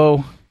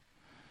Idolo.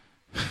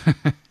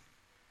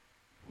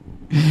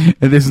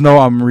 And this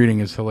I'm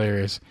reading is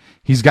hilarious.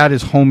 He's got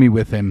his homie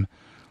with him,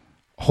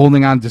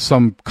 holding on to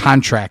some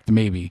contract.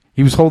 Maybe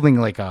he was holding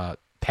like a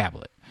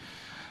tablet.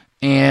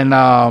 And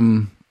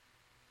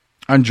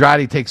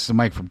Andrade takes the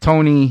mic from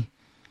Tony.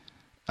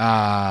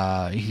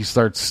 He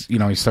starts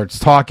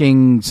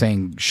talking,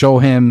 saying, "Show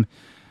him.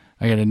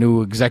 I got a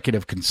new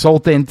executive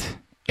consultant,"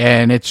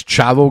 and it's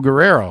Chavo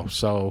Guerrero.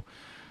 So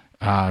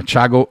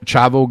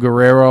Chavo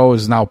Guerrero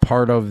is now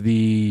part of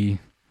the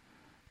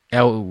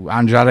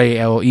Andrade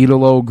El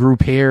Idolo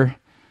group here.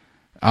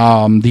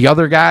 The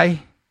other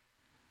guy,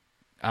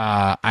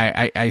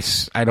 I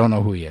don't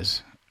know who he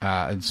is.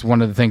 It's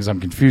one of the things I'm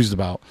confused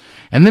about.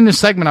 And then this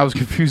segment, I was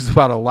confused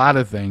about a lot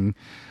of things.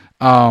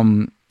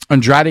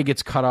 Andrade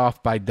gets cut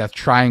off by Death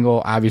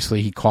Triangle.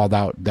 Obviously, he called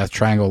out Death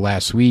Triangle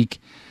last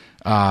week.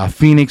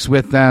 Phoenix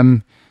with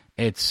them.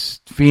 It's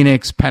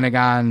Phoenix,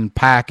 Pentagon,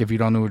 Pac. If you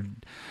don't know,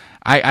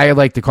 I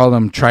like to call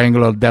them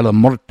Triangle della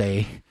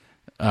Morte.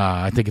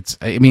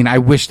 I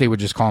wish they would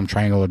just call him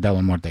Triangle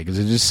della Morte, because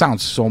it just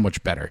sounds so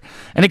much better.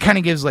 And it kind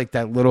of gives like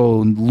that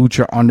little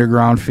Lucha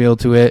Underground feel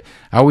to it.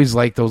 I always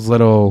like those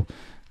little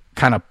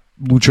kind of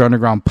Lucha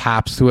Underground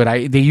pops to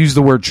it. They use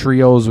the word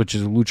trios, which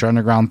is a Lucha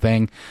Underground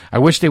thing. I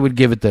wish they would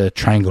give it the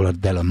Triangle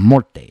della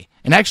Morte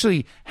and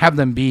actually have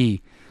them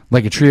be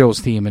like a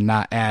trios team and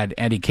not add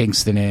Eddie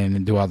Kingston in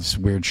and do all this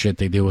weird shit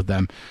they do with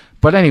them.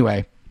 But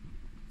anyway,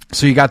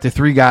 so you got the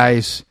three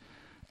guys.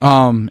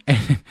 And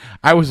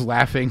I was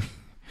laughing.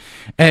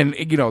 And,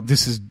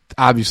 this is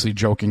obviously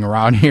joking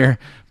around here,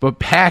 but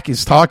Pac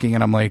is talking,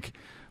 and I'm like,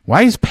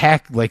 why is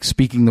Pac, like,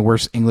 speaking the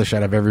worst English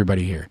out of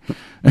everybody here?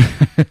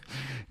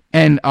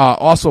 And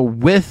also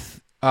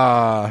with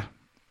Death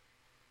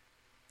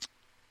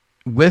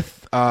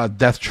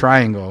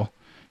Triangle,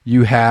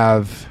 you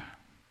have,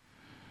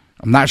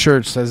 I'm not sure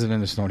it says it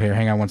in this note here.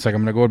 Hang on one second.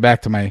 I'm going to go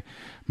back to my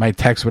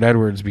text with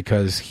Edwards,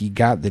 because he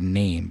got the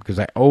name. Because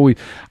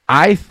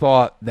I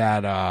thought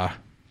that,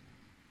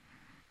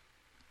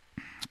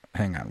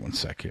 hang on one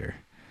sec here.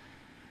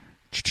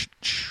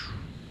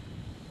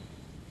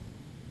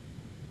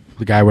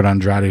 The guy with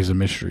Andrade is a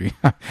mystery.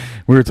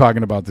 We were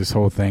talking about this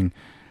whole thing.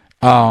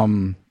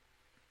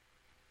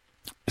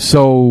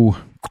 So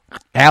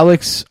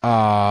Alex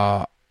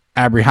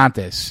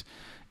Abrahantes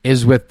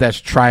is with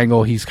Death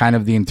Triangle. He's kind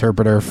of the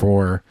interpreter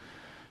for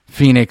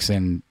Phoenix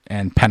and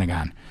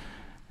Pentagon.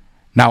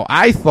 Now,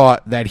 I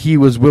thought that he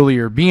was Willie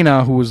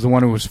Urbina, who was the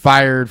one who was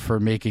fired for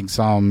making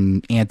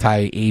some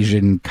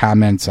anti-Asian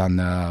comments on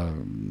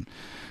the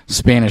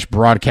Spanish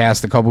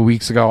broadcast a couple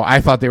weeks ago.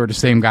 I thought they were the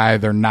same guy.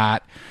 They're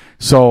not.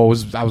 So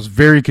I was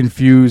very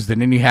confused.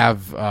 And then you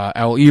have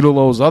El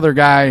Idolo's other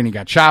guy, and you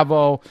got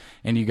Chavo,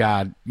 and you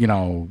got,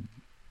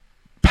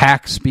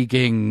 Pac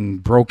speaking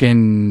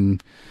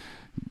broken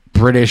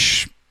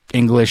British,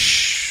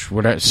 English,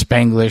 whatever,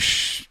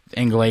 Spanglish,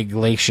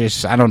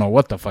 English, I don't know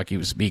what the fuck he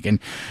was speaking,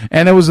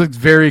 and it was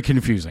very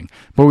confusing.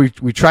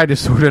 But we tried to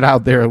sort it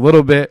out there a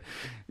little bit.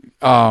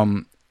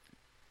 I'm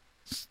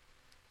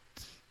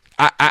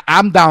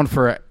down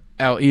for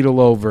El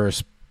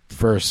Idolo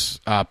versus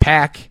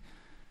Pac.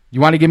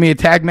 You want to give me a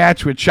tag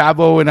match with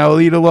Chavo and El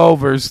Idolo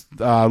versus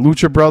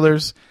Lucha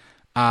Brothers?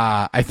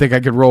 I think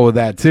I could roll with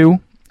that too.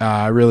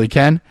 I really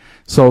can.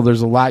 So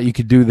there's a lot you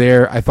could do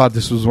there. I thought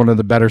this was one of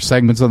the better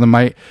segments on the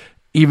mic.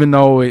 Even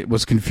though it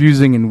was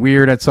confusing and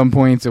weird at some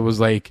points, it was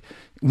like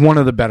one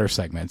of the better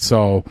segments.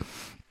 So,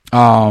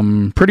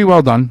 pretty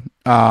well done.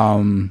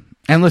 And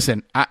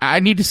listen, I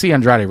need to see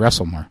Andrade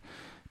wrestle more.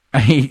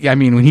 I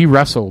mean, when he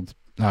wrestled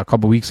a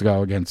couple weeks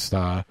ago against,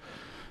 who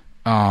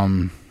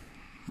the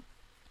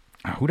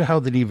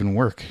hell did he even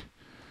work?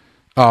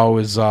 Oh, it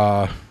was,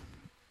 I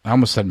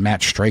almost said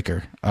Matt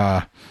Striker.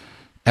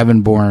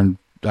 Evan Bourne.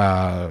 You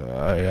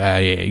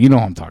know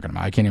what I'm talking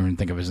about. I can't even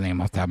think of his name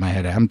off the top of my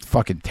head. I'm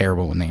fucking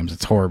terrible with names.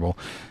 It's horrible.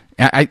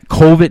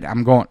 COVID.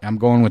 I'm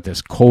going with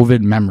this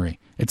COVID memory.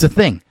 It's a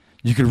thing.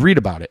 You could read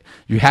about it.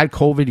 You had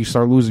COVID. You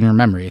start losing your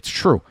memory. It's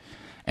true,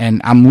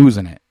 and I'm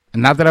losing it.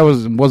 And not that I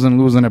wasn't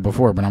losing it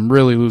before, but I'm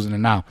really losing it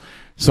now.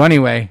 So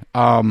anyway,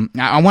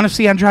 I want to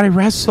see Andrade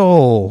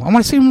wrestle. I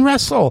want to see him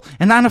wrestle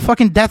and not in a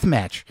fucking death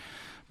match.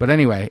 But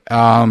anyway,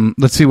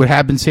 let's see what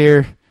happens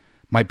here.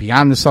 Might be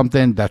on to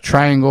something. That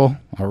triangle.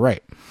 All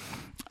right.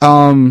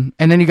 And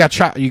then you got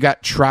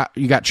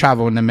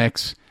Chavo in the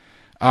mix.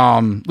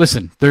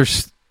 Listen,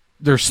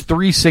 there's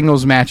 3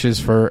 singles matches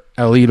for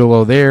El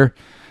Idolo there.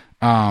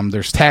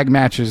 There's tag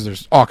matches.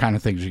 There's all kind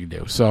of things you can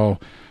do. So,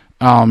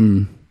 a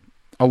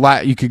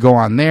lot you could go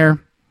on there.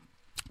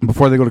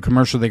 Before they go to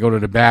commercial, they go to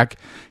the back.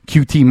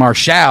 QT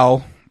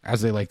Marshall, as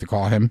they like to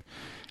call him,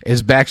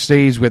 is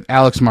backstage with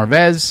Alex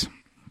Marvez,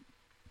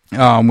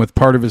 with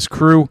part of his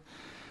crew.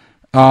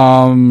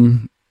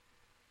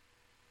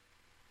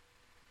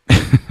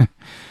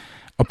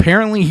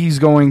 Apparently, he's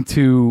going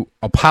to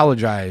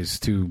apologize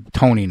to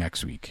Tony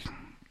next week.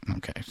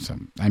 Okay, so,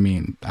 I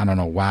mean, I don't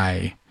know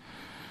why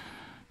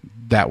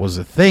that was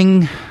a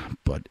thing,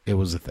 but it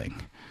was a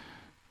thing.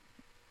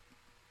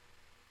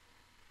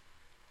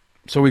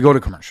 So we go to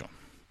commercial.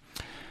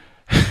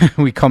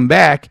 We come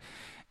back,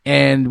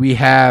 and we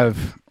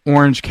have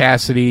Orange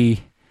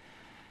Cassidy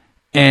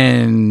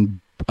and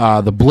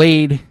the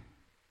Blade.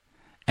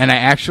 And I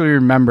actually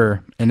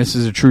remember, and this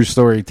is a true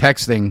story,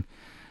 texting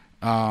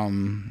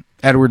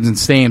Edwards and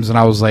Stames, and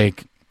I was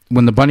like,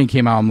 when the bunny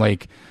came out, I'm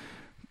like,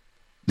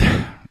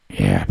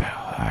 yeah,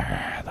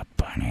 pal, the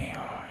bunny, oh,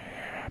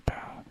 yeah,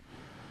 pal.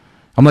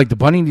 I'm like, the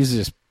bunny needs to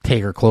just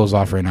take her clothes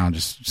off right now and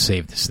just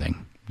save this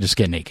thing. Just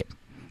get naked.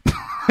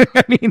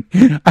 I mean,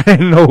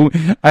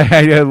 I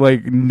had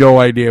like no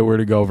idea where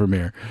to go from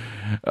here.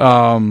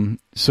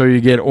 So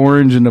you get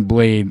Orange and the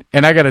Blade,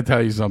 and I got to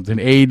tell you something,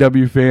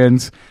 AEW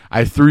fans,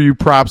 I threw you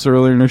props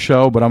earlier in the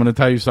show, but I'm going to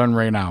tell you something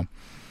right now.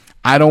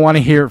 I don't want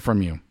to hear it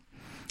from you.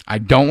 I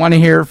don't want to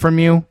hear it from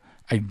you.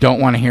 I don't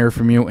want to hear it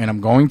from you, and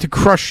I'm going to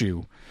crush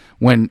you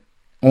when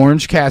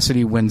Orange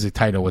Cassidy wins a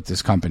title with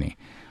this company.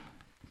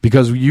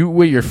 Because you,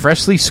 with your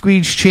freshly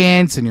squeezed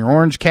chants and your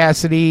Orange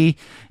Cassidy,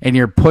 and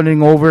you're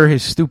putting over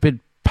his stupid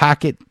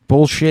pocket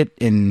bullshit,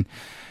 and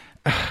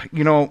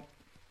you know,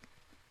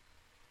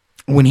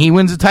 when he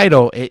wins a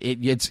title,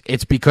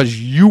 it's because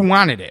you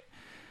wanted it.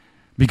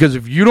 Because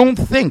if you don't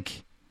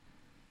think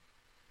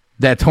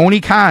that Tony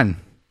Khan,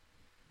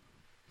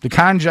 the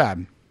Khan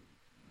job,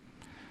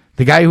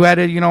 the guy who had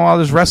all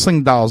those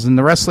wrestling dolls in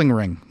the wrestling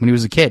ring when he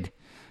was a kid,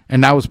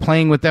 and now was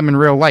playing with them in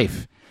real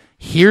life,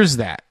 hears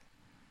that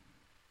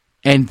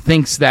and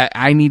thinks that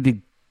I need to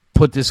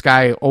put this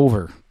guy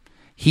over,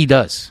 he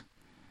does.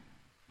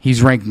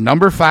 He's ranked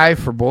number 5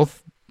 for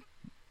both,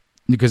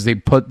 because they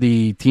put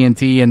the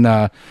TNT and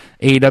the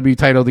AEW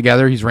title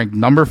together. He's ranked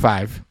number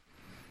 5.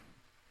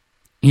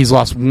 He's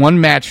lost 1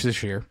 match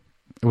this year.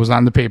 It was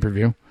on the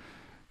pay-per-view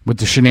with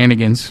the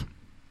shenanigans.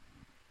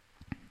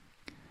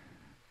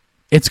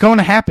 It's going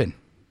to happen.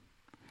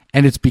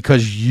 And it's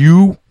because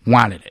you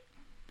wanted it.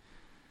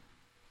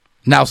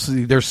 Now,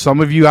 there's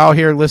some of you out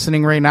here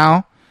listening right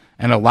now,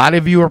 and a lot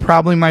of you are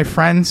probably my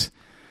friends,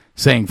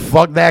 saying,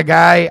 fuck that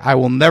guy. I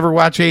will never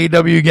watch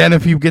AEW again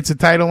if he gets a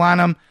title on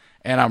him.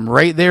 And I'm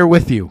right there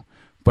with you.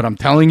 But I'm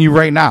telling you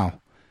right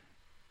now,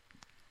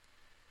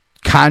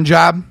 Con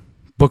Job,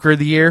 Booker of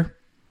the Year,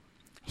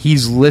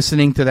 he's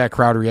listening to that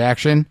crowd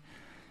reaction,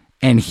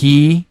 and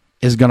he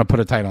is going to put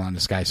a title on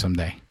this guy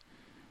someday.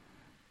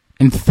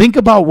 And think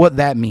about what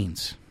that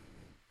means.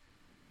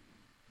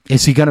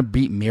 Is he going to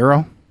beat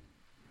Miro?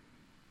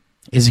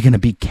 Is he going to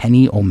beat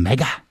Kenny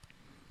Omega,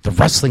 the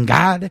wrestling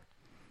god?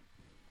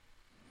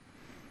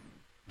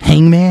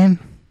 Hangman?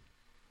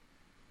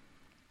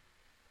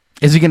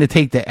 Is he going to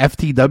take the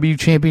FTW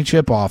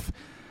championship off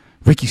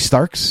Ricky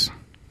Starks?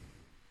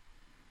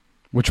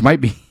 Which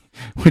might be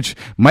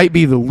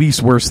the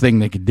least worst thing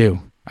they could do.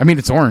 I mean,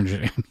 it's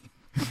Orange.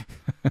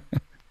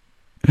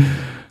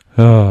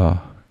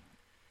 But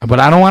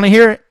I don't want to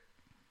hear it.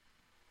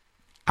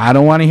 I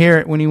don't want to hear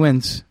it when he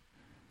wins.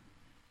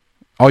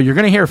 Oh, you're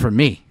going to hear it from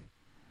me.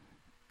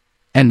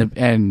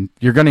 And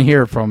you're going to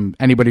hear it from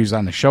anybody who's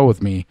on the show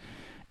with me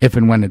if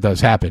and when it does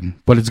happen.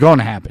 But it's going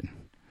to happen.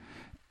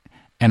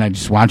 And I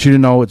just want you to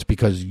know it's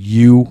because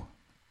you,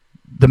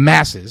 the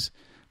masses,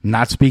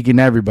 not speaking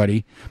to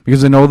everybody,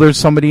 because I know there's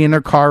somebody in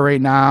their car right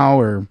now,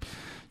 or,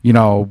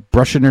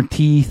 brushing their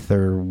teeth,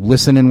 or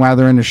listening while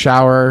they're in the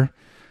shower.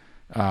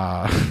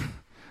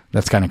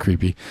 That's kind of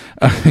creepy.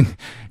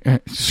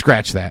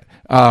 Scratch that.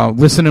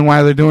 Listening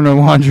while they're doing their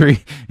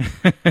laundry.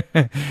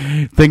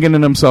 Thinking to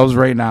themselves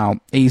right now,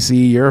 AC,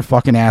 you're a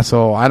fucking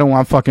asshole. I don't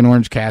want fucking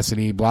Orange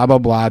Cassidy. Blah, blah,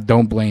 blah.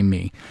 Don't blame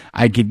me.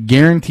 I could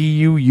guarantee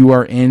you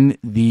are in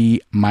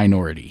the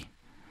minority.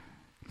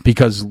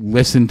 Because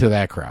listen to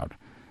that crowd.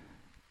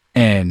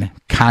 And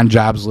Con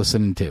Job's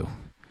listening too.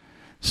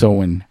 So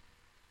when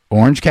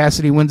Orange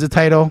Cassidy wins the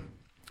title,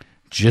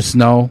 just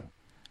know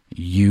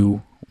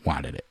you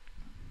wanted it.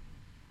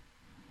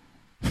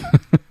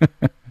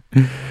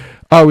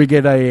 Oh, we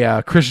get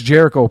a Chris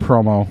Jericho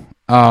promo.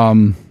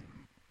 I'm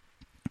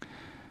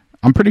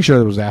pretty sure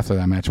it was after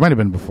that match. It might have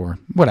been before.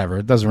 Whatever.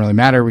 It doesn't really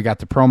matter. We got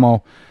the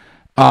promo.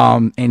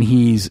 And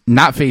he's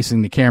not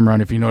facing the camera.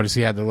 And if you notice,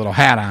 he had the little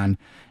hat on,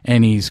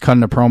 and he's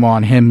cutting a promo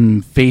on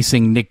him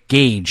facing Nick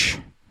Gage.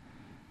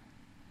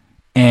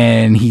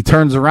 And he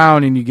turns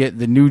around, and you get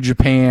the New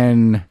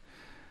Japan.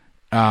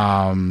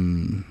 I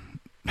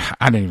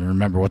don't even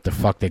remember what the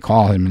fuck they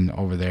call him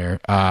over there.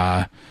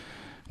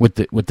 With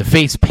the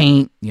face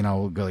paint,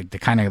 like the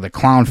kind of the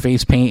clown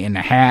face paint and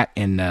the hat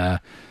and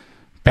the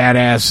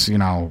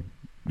badass,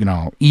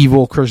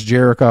 evil Chris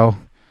Jericho.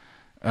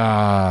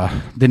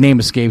 The name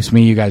escapes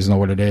me. You guys know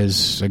what it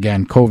is.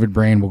 Again, COVID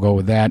brain. We'll go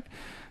with that.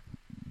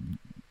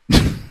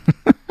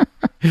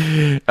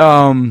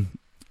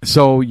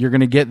 So you're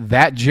going to get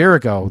that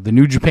Jericho, the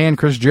New Japan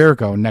Chris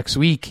Jericho, next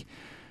week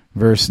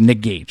versus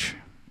Nick Gage,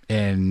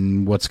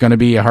 and what's going to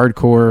be a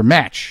hardcore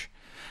match.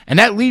 And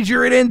that leads you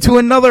right into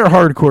another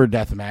hardcore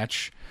death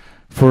match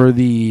for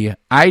the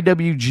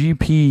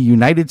IWGP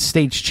United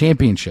States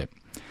Championship.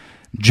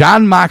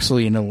 Jon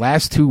Moxley in the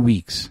last 2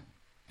 weeks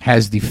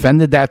has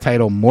defended that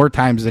title more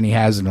times than he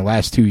has in the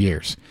last 2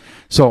 years.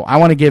 So I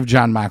want to give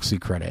Jon Moxley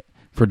credit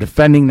for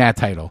defending that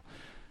title.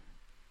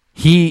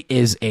 He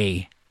is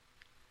a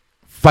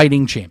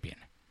fighting champion.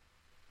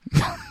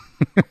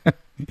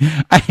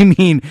 I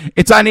mean,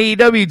 it's on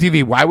AEW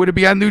TV. Why would it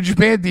be on New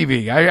Japan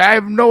TV? I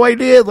have no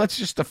idea. Let's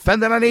just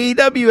defend it on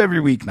AEW every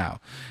week now.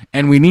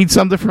 And we need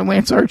something for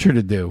Lance Archer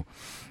to do.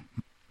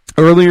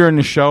 Earlier in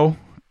the show,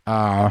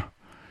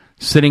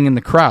 sitting in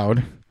the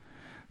crowd,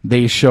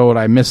 they showed,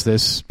 I missed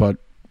this, but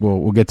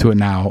we'll get to it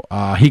now,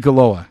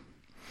 Hikaloa.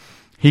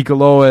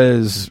 Hikaloa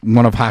is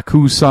one of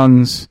Haku's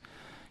sons.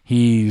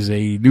 He's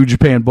a New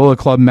Japan Bullet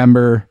Club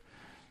member.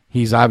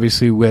 He's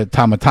obviously with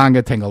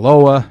Tamatanga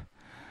Tangaloa.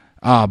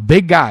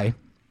 Big guy.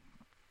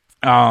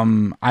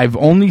 I've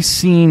only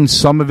seen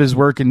some of his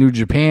work in New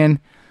Japan.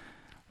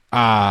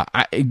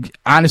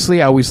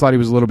 Honestly, I always thought he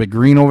was a little bit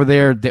green over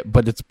there,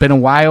 but it's been a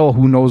while.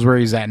 Who knows where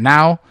he's at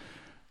now?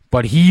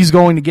 But he's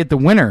going to get the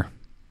winner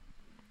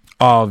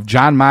of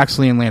Jon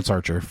Moxley and Lance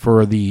Archer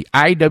for the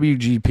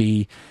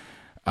IWGP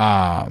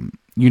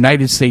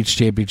United States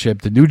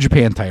Championship, the New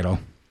Japan title.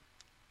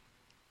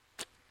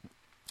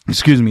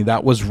 Excuse me,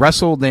 that was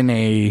wrestled in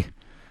a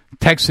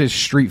Texas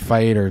street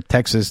fight or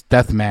Texas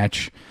death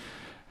match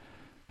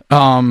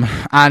on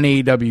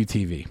AEW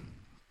TV.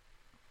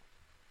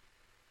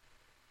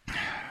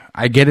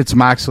 I get it's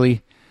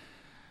Moxley.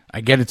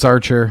 I get it's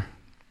Archer.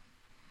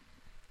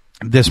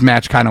 This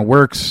match kind of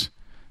works.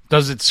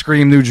 Doesn't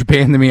scream New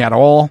Japan to me at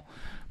all,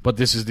 but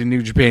this is the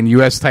New Japan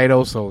US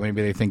title, so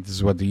maybe they think this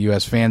is what the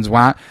US fans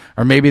want,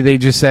 or maybe they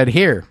just said,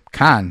 here,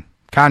 con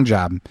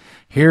job.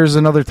 Here's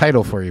another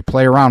title for you.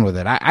 Play around with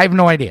it. I have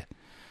no idea.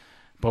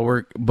 But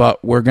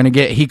we're going to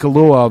get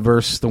Hikaloa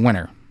versus the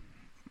winner.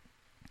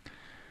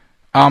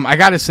 I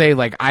got to say,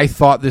 I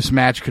thought this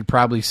match could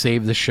probably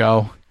save the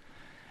show.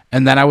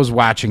 And then I was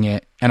watching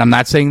it, and I'm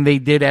not saying they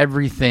did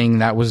everything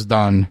that was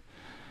done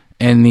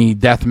in the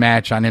death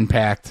match on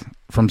Impact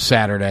from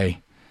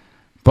Saturday.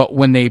 But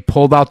when they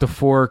pulled out the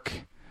fork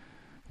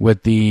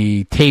with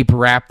the tape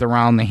wrapped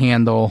around the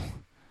handle,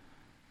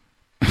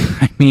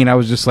 I mean, I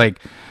was just like,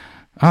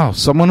 oh,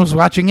 someone was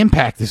watching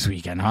Impact this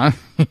weekend, huh?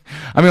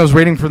 I mean, I was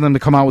waiting for them to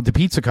come out with the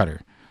pizza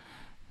cutter.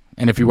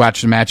 And if you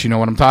watch the match, you know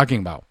what I'm talking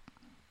about.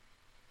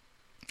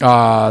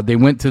 They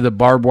went to the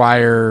barbed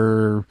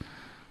wire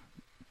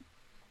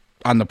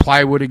on the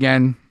plywood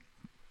again.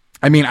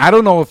 I mean, I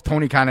don't know if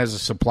Tony Khan has a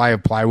supply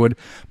of plywood,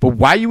 but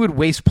why you would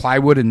waste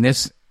plywood in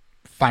this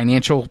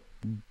financial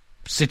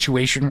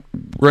situation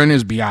we're in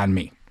is beyond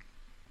me.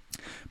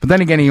 But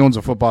then again, he owns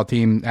a football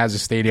team, has a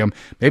stadium.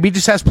 Maybe he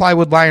just has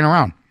plywood lying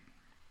around.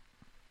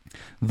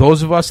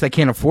 Those of us that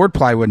can't afford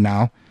plywood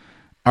now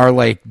are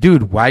like,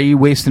 dude, why are you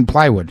wasting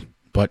plywood?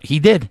 But he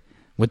did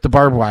with the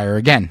barbed wire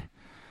again.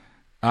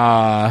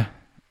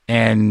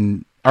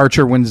 And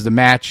Archer wins the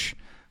match,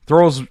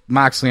 throws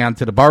Moxley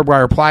onto the barbed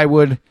wire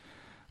plywood.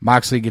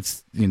 Moxley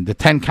gets the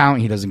 10 count.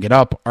 He doesn't get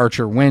up.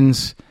 Archer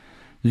wins.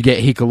 You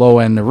get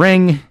Hikaloa in the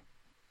ring,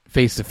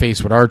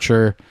 face-to-face with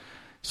Archer.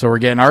 So we're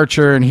getting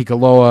Archer and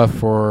Hikaloa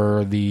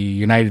for the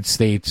United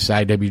States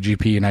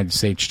IWGP United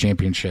States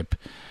Championship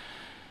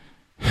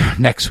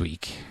next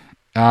week.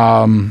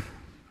 The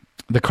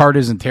card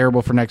isn't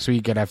terrible for next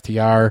week at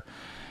FTR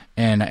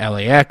and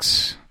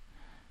LAX.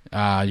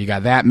 You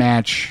got that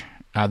match.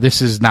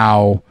 This is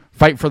now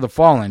Fight for the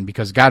Fallen,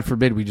 because God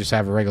forbid we just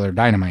have a regular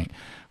Dynamite.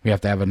 We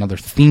have to have another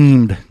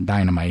themed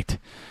Dynamite.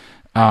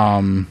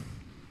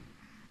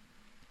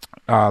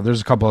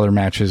 There's a couple other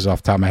matches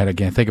off the top of my head. I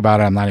can't think about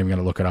it. I'm not even going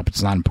to look it up.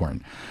 It's not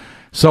important.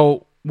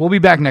 So we'll be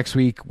back next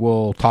week.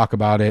 We'll talk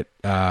about it.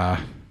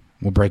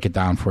 We'll break it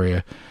down for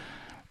you.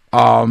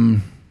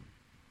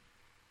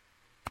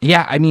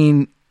 Yeah, I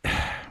mean,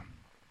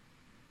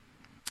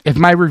 if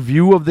my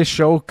review of this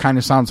show kind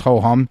of sounds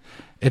ho-hum,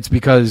 it's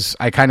because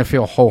I kind of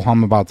feel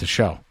ho-hum about the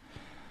show.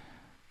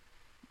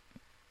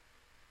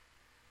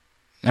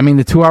 I mean,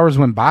 the 2 hours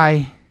went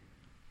by.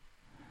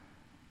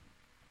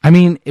 I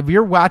mean, if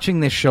you're watching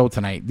this show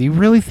tonight, do you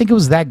really think it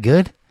was that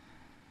good?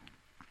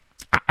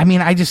 I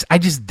mean, I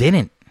just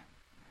didn't.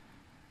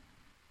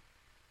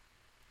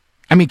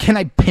 I mean, can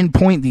I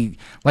pinpoint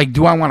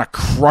do I want to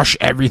crush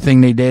everything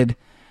they did?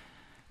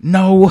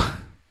 No.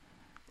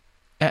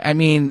 I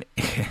mean,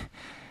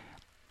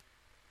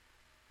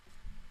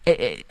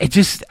 it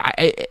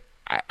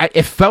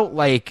felt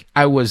like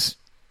I was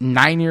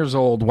 9 years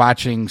old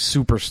watching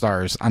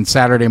Superstars on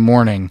Saturday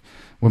morning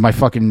with my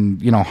fucking,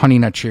 Honey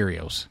Nut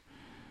Cheerios.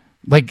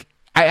 Like,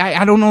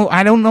 I don't know.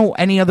 I don't know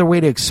any other way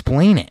to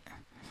explain it.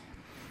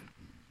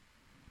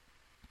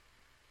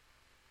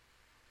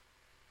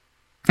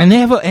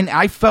 And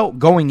I felt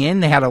going in,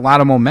 they had a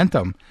lot of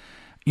momentum.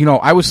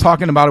 I was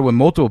talking about it with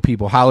multiple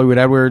people. Hollywood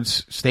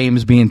Edwards,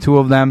 Stames being two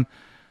of them.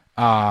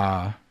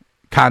 Conda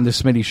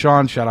Smitty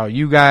Sean, shout out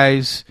you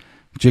guys.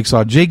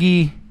 Jigsaw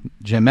Jiggy,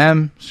 Jim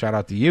M, shout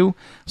out to you. I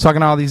was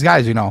talking to all these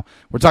guys,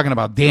 We're talking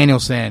about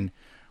Danielson.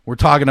 We're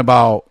talking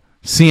about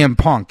CM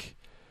Punk.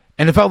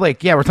 And it felt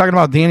like, we're talking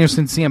about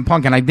Danielson, CM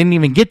Punk, and I didn't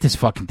even get this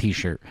fucking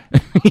t-shirt.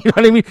 You know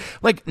what I mean?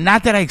 Like,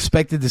 not that I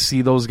expected to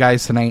see those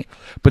guys tonight,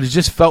 but it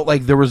just felt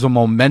like there was a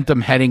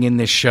momentum heading in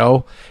this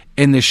show,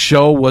 and this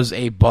show was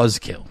a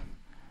buzzkill.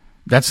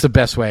 That's the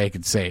best way I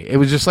could say it. It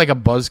was just like a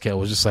buzzkill. It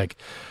was just like,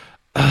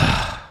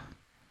 ugh.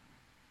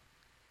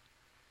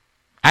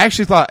 I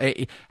actually thought,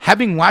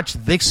 having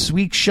watched this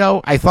week's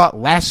show, I thought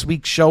last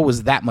week's show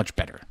was that much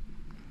better.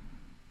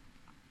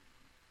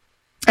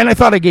 And I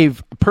thought I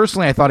gave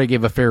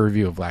a fair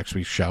review of last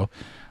week's show.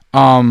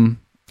 And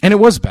it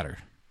was better.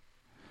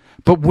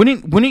 But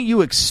wouldn't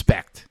you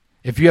expect,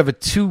 if you have a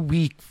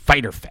 2-week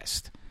Fighter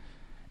Fest,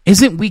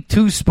 isn't week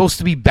 2 supposed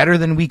to be better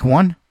than week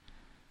 1?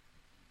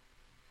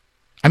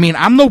 I mean,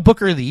 I'm no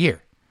Booker of the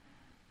Year.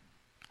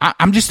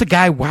 I'm just a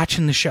guy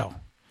watching the show.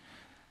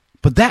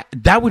 But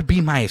that would be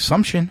my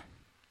assumption.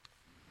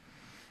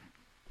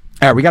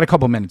 All right, we got a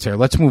couple minutes here.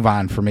 Let's move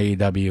on from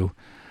AEW.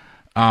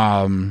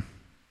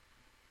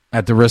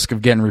 At the risk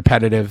of getting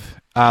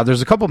repetitive,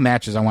 there's a couple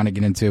matches I want to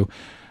get into,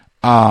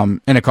 and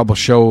a couple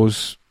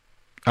shows.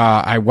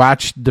 I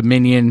watched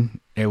Dominion.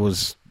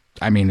 It's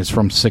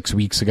from 6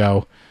 weeks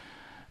ago.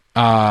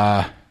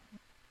 I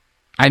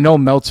know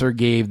Meltzer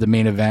gave the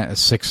main event a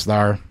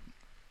 6-star.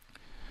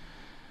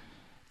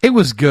 It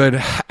was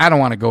good. I don't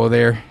want to go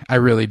there. I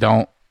really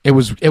don't. It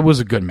was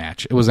a good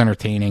match. It was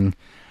entertaining.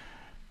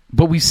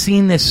 But we've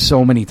seen this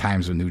so many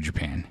times with New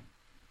Japan,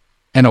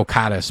 and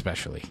Okada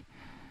especially.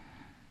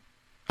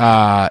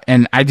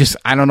 And I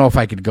don't know if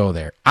I could go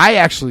there. I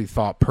actually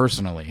thought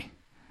personally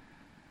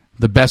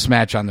the best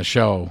match on the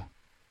show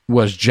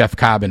was Jeff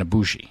Cobb and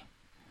Ibushi,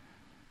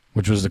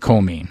 which was the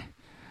co-main.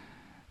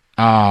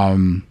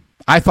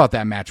 I thought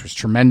that match was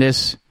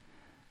tremendous.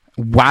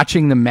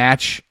 Watching the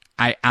match,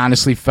 I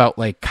honestly felt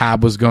like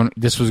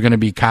this was going to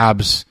be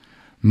Cobb's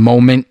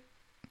moment.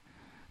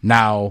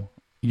 Now,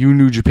 you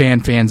New Japan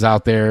fans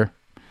out there,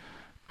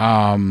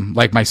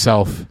 like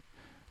myself,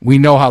 we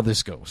know how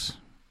this goes.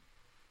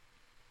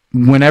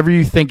 Whenever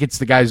you think it's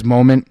the guy's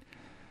moment,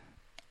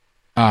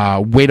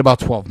 wait about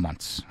 12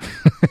 months.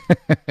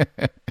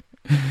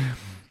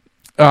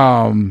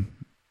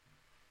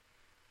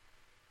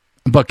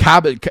 But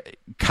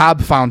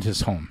Cobb found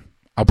his home.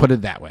 I'll put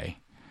it that way.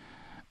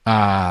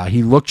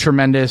 He looked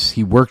tremendous.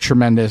 He worked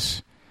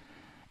tremendous.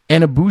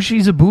 And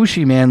Ibushi's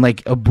Ibushi, man.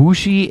 Like,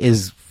 Ibushi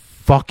is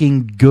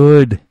fucking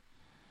good.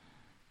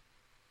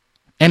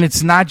 And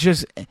it's not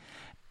just...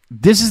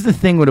 This is the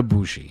thing with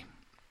Ibushi.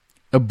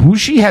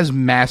 Ibushi has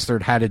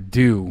mastered how to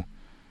do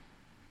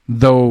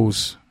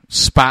those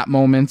spot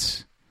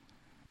moments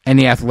and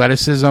the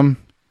athleticism,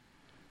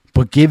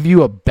 but give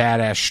you a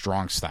badass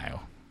strong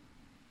style.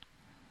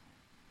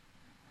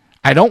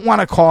 I don't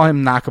want to call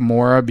him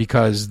Nakamura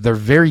because they're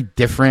very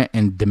different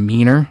in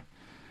demeanor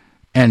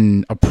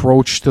and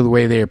approach to the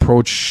way they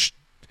approach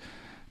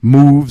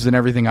moves and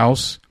everything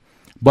else.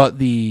 But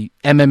the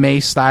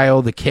MMA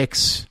style, the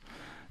kicks,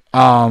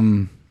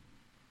 and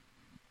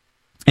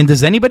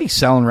does anybody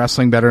sell in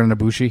wrestling better than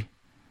Ibushi?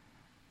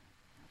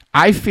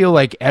 I feel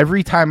like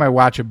every time I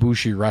watch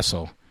Ibushi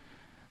wrestle,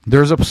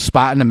 there's a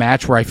spot in the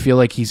match where I feel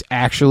like he's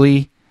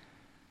actually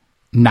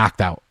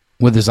knocked out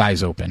with his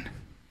eyes open.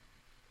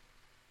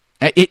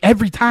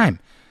 Every time.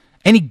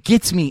 And he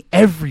gets me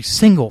every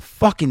single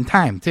fucking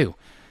time, too.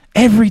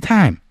 Every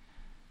time.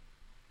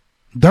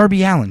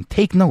 Darby Allin,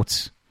 take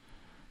notes.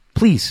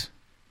 Please.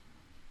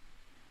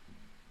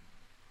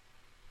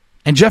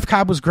 And Jeff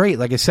Cobb was great,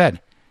 like I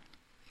said.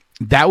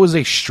 That was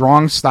a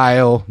strong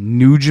style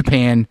New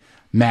Japan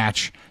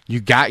match. You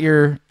got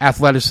your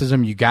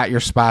athleticism. You got your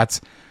spots.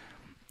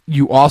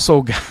 You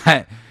also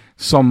got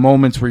some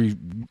moments where you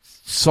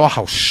saw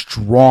how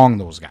strong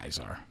those guys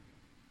are.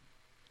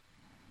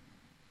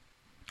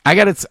 I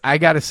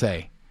gotta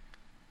say,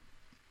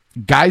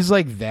 guys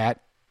like that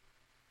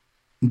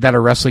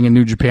are wrestling in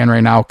New Japan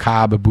right now,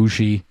 Cobb,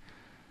 Ibushi,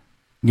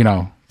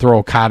 throw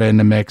Okada in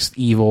the mix,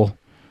 Evil,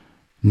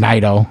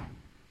 Naito,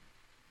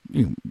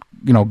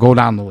 go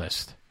down the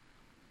list.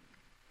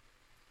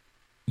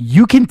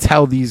 You can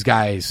tell these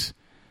guys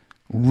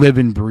live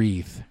and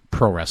breathe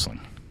pro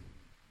wrestling.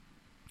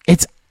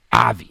 It's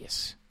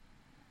obvious.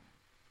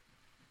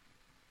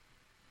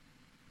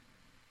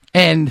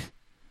 And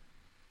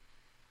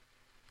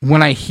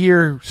when I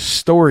hear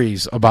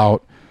stories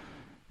about,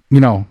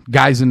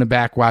 guys in the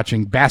back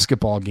watching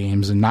basketball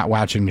games and not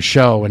watching the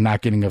show and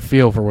not getting a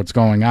feel for what's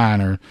going on,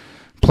 or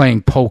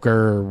playing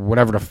poker or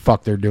whatever the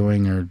fuck they're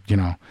doing, or,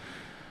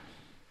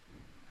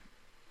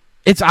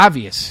 it's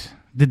obvious.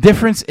 The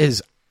difference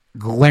is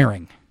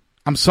glaring.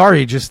 I'm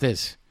sorry, it just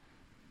is.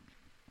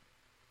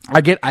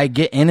 I get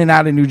in and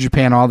out of New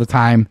Japan all the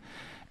time,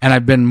 and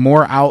I've been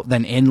more out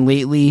than in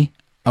lately.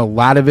 A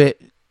lot of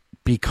it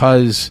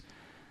because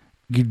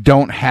you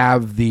don't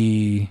have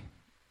the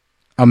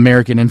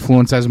American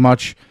influence as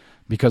much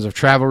because of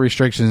travel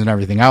restrictions and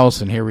everything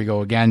else. And here we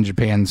go again.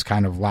 Japan's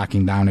kind of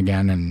locking down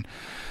again, and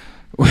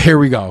here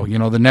we go.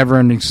 The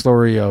never-ending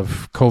story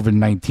of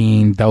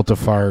COVID-19, Delta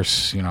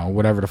farce,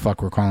 whatever the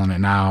fuck we're calling it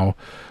now,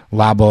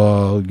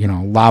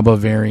 LABA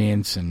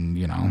variants,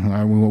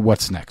 and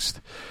what's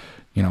next?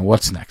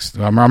 What's next?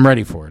 I'm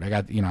ready for it. I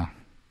got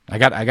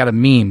a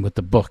meme with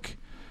the book,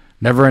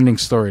 never-ending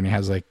story, and it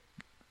has like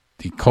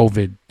the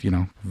COVID,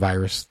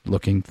 virus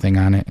looking thing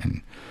on it,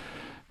 and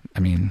I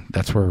mean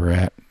that's where we're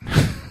at.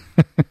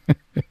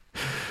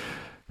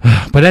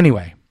 But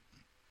anyway,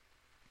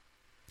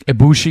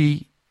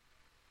 Ibushi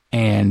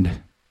and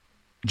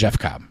Jeff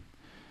Cobb.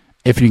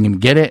 If you can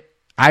get it,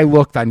 I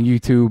looked on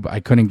YouTube.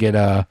 I couldn't get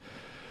a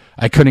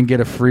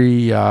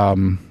free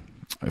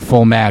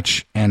full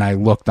match, and I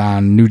looked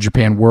on New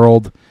Japan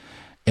World,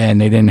 and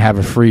they didn't have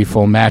a free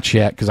full match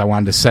yet because I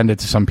wanted to send it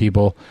to some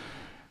people.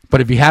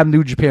 But if you have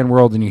New Japan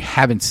World and you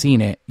haven't seen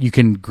it, you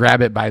can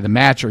grab it by the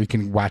match, or you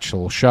can watch the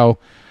whole show.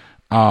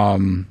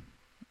 Kevin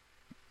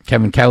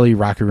Kelly,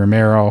 Rocky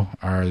Romero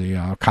are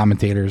the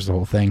commentators, the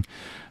whole thing.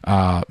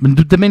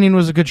 Dominion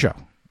was a good show.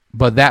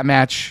 But that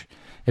match,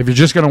 if you're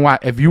just gonna watch,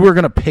 if you were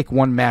gonna pick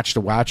one match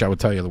to watch, I would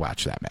tell you to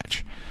watch that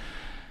match.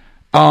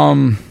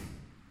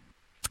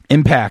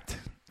 Impact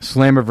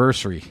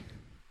Slammiversary.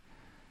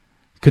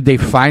 Could they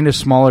find a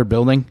smaller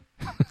building?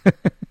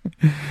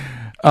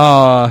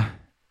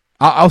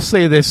 I'll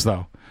say this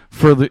though: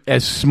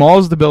 as small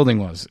as the building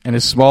was, and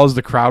as small as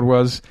the crowd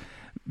was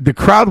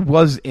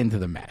into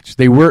the match.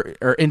 They were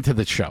into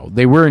the show.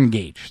 They were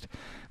engaged.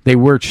 They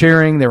were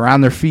cheering. They were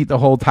on their feet the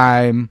whole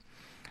time.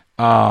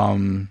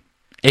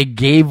 It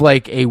gave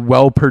like a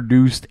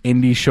well-produced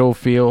indie show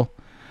feel.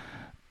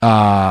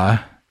 And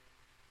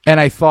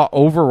I thought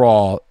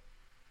overall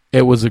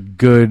it was a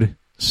good,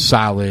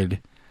 solid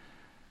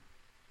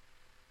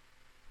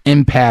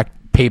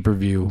Impact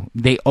pay-per-view.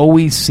 They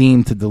always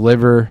seem to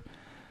deliver.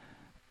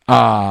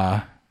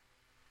 There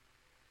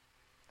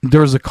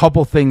was a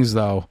couple things,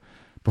 though,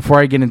 before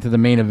I get into the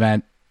main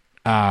event.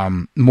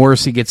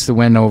 Morrissey gets the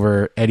win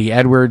over Eddie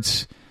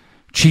Edwards.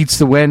 Cheats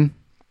the win.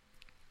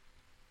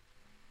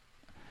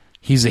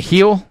 He's a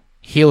heel.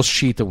 Heels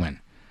cheat the win.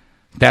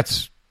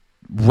 That's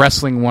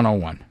Wrestling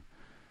 101.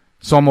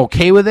 So I'm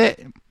okay with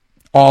it,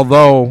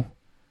 although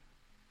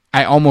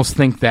I almost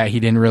think that he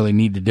didn't really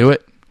need to do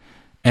it.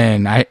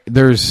 And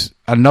there's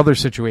another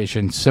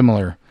situation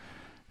similar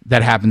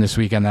that happened this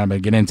weekend that I'm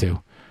going to get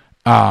into.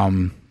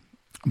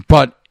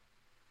 But,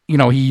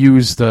 he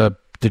used the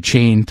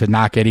chain to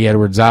knock Eddie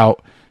Edwards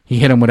out. He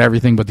hit him with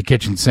everything but the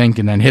kitchen sink,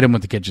 and then hit him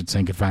with the kitchen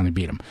sink and finally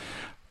beat him.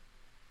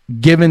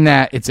 Given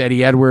that it's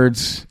Eddie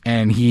Edwards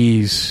and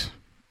he's,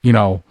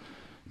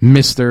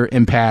 Mr.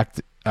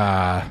 Impact,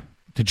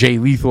 the Jay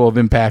Lethal of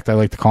Impact, I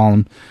like to call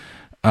him,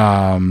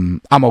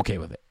 I'm okay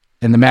with it.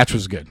 And the match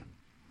was good.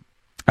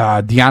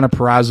 Deonna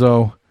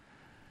Purrazzo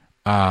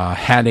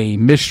had a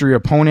mystery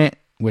opponent,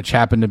 which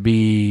happened to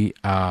be...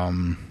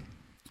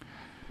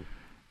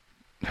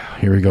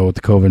 here we go with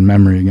the COVID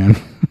memory again.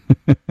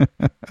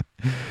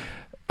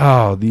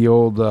 Oh, the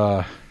old...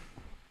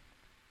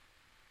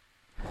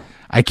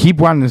 I keep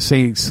wanting to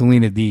say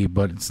Selena D,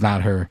 but it's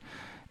not her.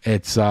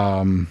 It's...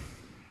 Oh,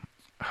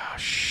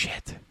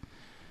 shit.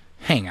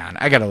 Hang on.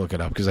 I gotta look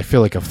it up because I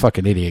feel like a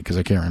fucking idiot because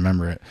I can't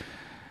remember it.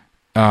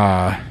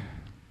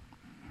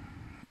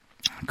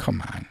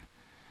 Come on.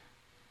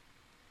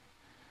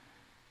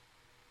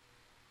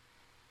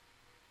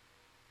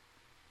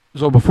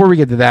 So before we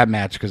get to that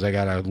match, because I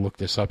gotta look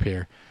this up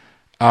here,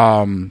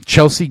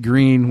 Chelsea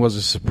Green was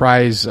a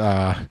surprise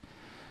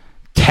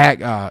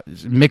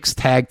mixed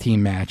tag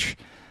team match.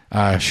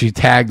 She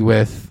tagged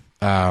with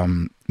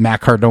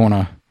Matt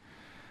Cardona,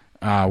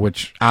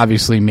 which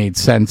obviously made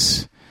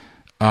sense.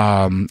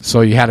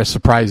 So you had a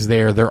surprise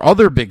there. Their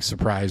other big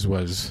surprise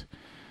was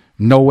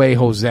No Way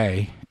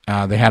Jose.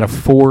 They had a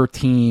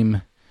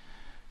 4-team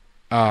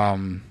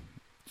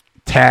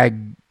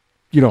tag,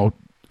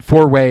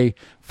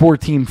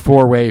 4-team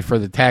four-way for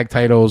the tag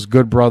titles.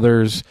 Good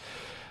Brothers,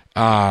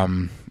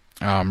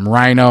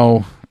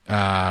 Rhino,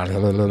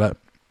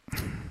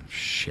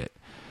 shit.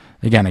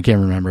 Again, I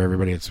can't remember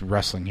everybody that's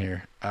wrestling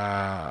here.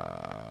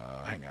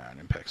 Hang on,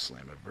 Impact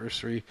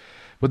Slammiversary.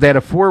 But they had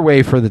a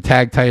 4-way for the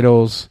tag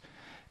titles,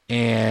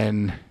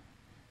 and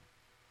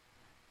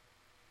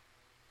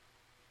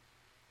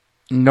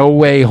No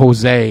Way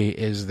Jose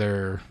is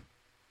their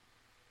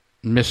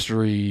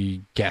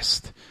mystery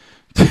guest.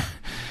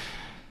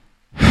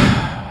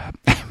 I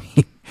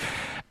mean,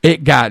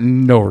 it got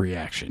no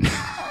reaction.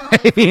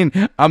 I mean,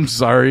 I'm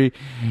sorry.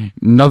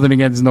 Nothing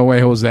against No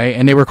Way Jose.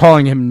 And they were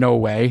calling him No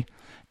Way.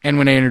 And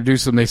when they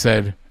introduced him, they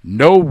said,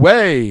 No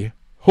Way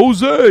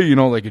Jose. You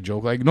know, like a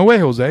joke, like, No Way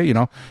Jose, you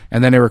know.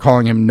 And then they were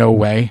calling him No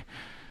Way.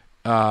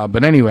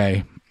 But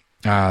anyway,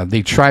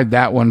 they tried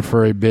that one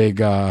for a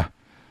big, I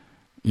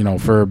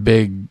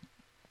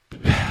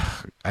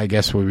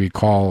guess what we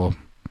call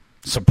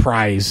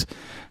surprise,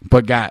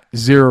 but got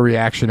zero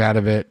reaction out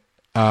of it.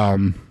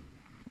 On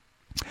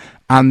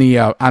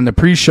the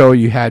pre-show,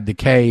 you had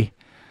Decay,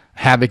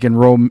 Havoc,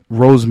 and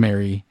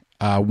Rosemary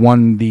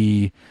won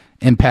the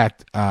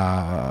Impact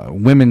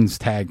Women's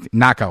Tag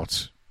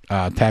Knockouts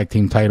tag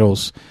team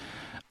titles.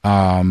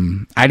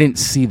 I didn't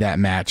see that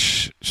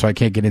match, so I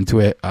can't get into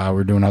it.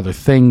 We're doing other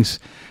things.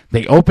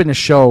 They opened the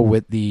show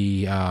with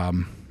the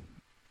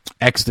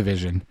X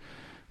Division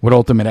with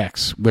Ultimate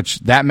X, which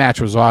that match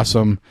was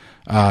awesome.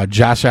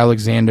 Josh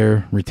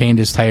Alexander retained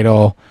his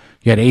title.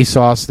 You had Ace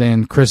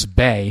Austin, Chris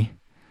Bay,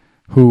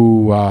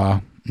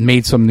 who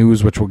made some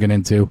news, which we'll get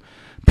into.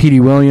 Petey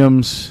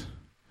Williams,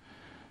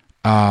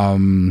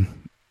 Raju,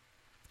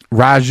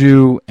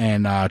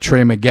 and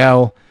Trey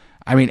Miguel.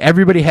 I mean,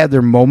 everybody had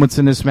their moments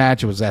in this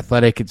match. It was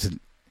athletic.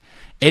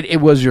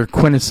 It was your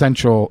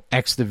quintessential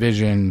X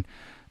Division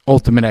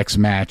Ultimate X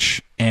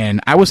match, and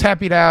I was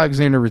happy that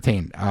Alexander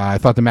retained. I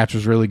thought the match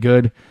was really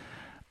good.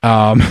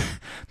 There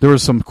were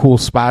some cool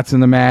spots in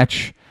the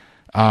match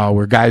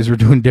where guys were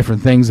doing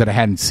different things that I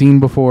hadn't seen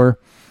before.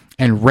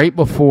 And right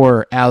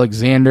before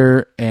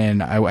Alexander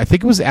and I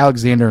think it was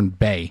Alexander and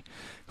Bay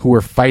who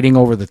were fighting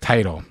over the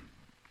title,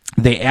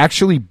 they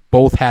actually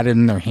both had it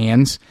in their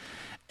hands,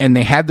 and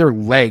they had their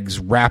legs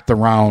wrapped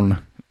around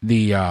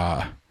the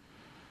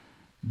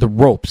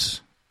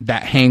ropes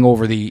that hang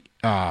over the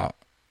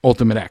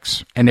Ultimate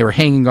X, and they were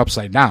hanging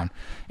upside down,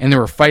 and they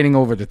were fighting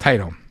over the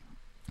title.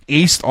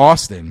 Ace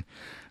Austin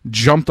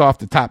jumped off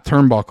the top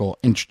turnbuckle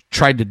and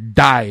tried to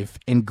dive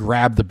and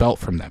grab the belt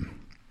from them,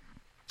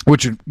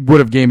 which would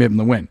have gave him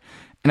the win.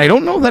 And I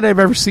don't know that I've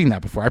ever seen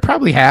that before. I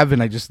probably have,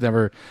 and I just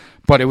never.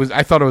 But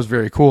I thought it was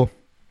very cool.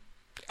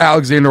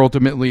 Alexander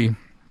ultimately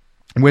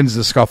wins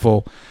the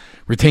scuffle,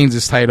 retains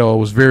his title. It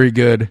was very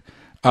good.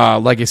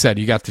 Like I said,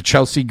 you got the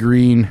Chelsea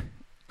Green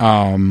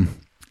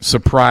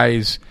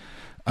surprise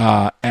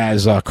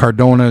as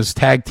Cardona's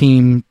tag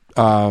team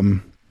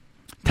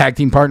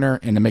partner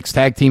in the mixed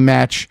tag team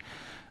match.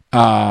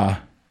 And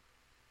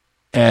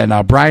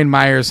Brian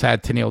Myers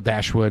had Tenille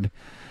Dashwood.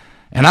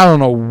 And I don't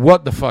know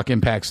what the fuck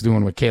Impact's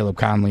doing with Caleb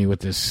Conley with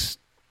this,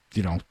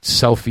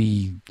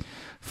 selfie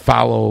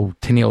follow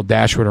Tenille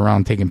Dashwood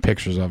around taking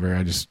pictures of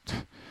her.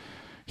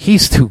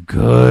 He's too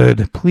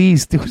good.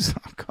 Please do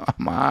something.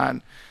 Come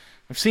on.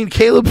 I've seen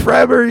Caleb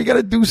forever. You got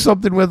to do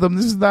something with him.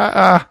 This is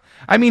not,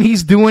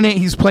 he's doing it.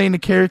 He's playing the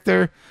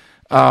character.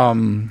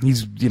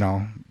 He's,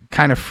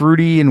 kind of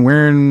fruity and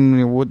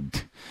wearing what,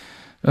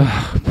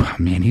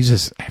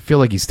 I feel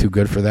like he's too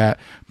good for that.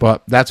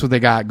 But that's what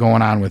they got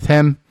going on with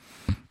him.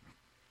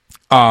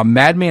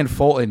 Madman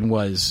Fulton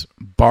was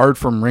barred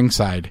from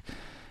ringside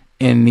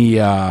in the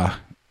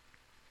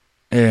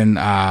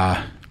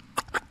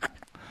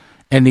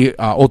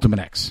Ultimate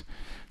X.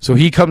 So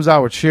he comes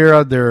out with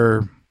Shera.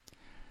 They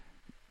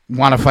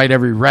want to fight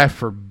every ref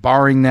for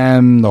barring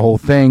them, the whole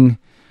thing.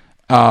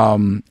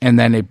 And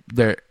then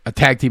a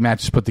tag team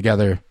match is put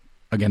together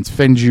against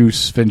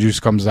Finjuice.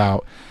 Finjuice comes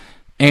out,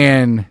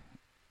 and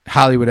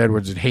Hollywood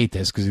Edwards would hate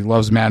this because he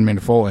loves Madman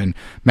Fulton.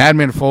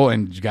 Madman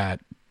Fulton got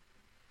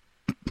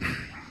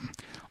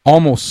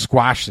almost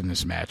squashed in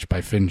this match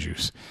by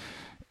Finjuice,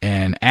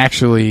 and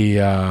actually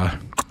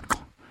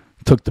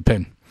took the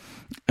pin,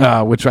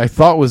 which I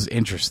thought was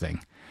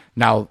interesting.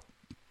 Now,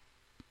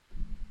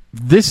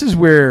 this is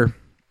where,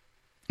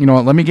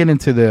 let me get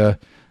into the.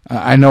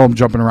 I know I'm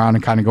jumping around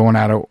and kind of going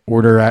out of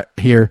order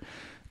here.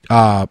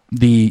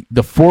 The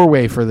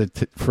 4-way for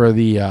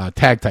the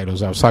tag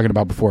titles I was talking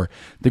about before.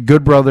 The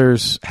Good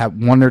Brothers have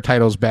won their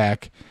titles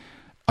back.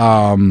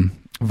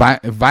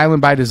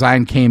 Violent by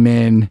Design came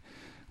in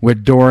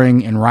with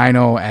Doring and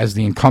Rhino as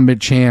the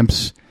incumbent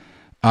champs.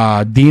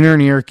 Diener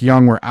and Eric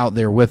Young were out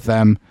there with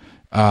them.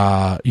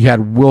 You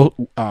had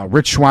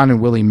Rich Swann and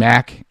Willie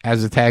Mack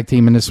as a tag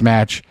team in this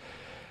match.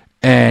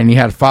 And you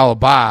had Fallah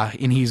Bahh,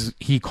 and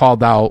he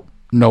called out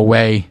No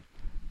Way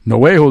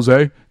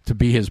Jose to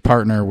be his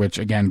partner, which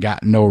again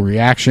got no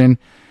reaction.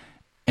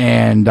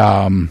 And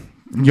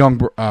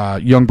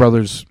Good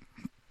Brothers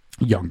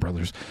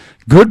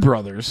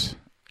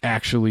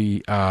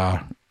actually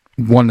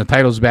won the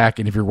titles back.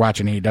 And if you're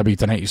watching AEW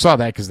tonight, you saw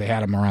that because they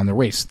had them around their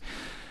waist.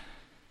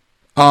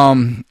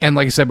 And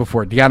like I said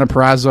before, Deonna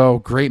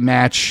Purrazzo, great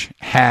match,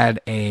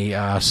 had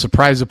a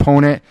surprise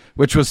opponent,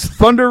 which was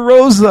Thunder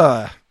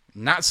Rosa,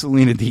 not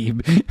Selena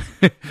Deeb.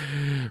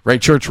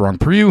 Right church, wrong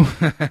pew.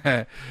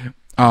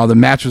 The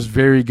match was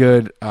very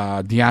good.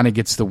 Deonna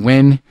gets the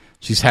win.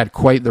 She's had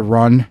quite the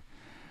run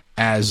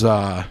as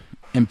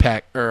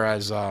Impact or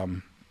as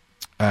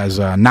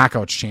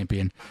Knockouts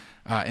champion,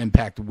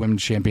 Impact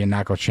Women's champion,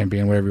 Knockouts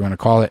champion, whatever you want to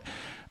call it.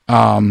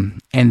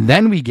 And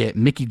then we get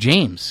Mickie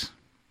James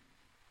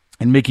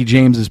and Mickie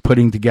James is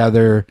putting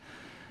together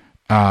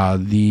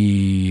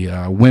the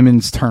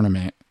women's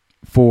tournament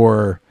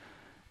for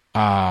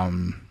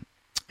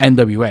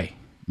NWA.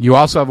 You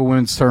also have a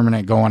women's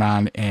tournament going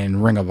on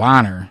in Ring of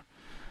Honor,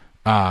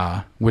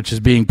 which is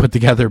being put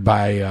together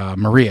by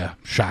Maria.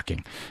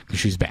 Shocking, because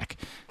she's back.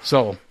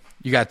 So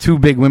you got 2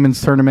 big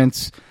women's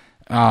tournaments.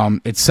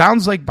 It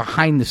sounds like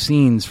behind the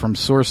scenes from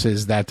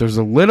sources that there's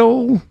a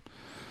little,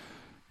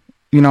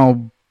 a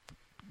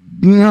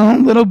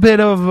little bit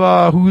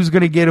of who's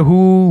going to get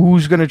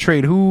who's going to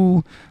trade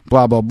who,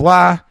 blah, blah,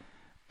 blah.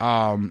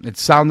 It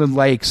sounded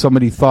like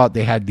somebody thought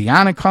they had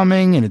Deonna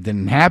coming, and it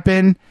didn't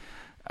happen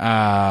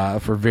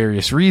for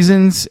various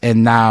reasons.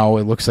 And now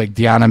it looks like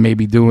Deonna may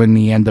be doing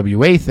the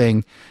NWA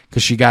thing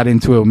because she got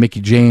into it with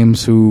Mickie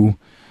James, who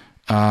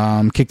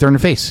kicked her in the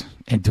face.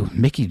 And dude,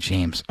 Mickie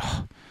James,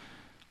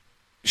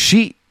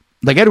 she,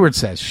 like Edward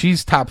says,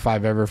 she's top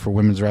 5 ever for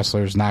women's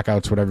wrestlers,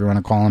 knockouts, whatever you want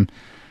to call them.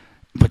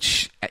 But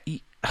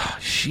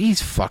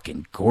she's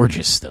fucking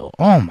gorgeous still.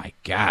 Oh, my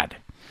God.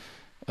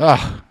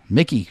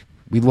 Mickie,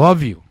 we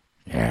love you.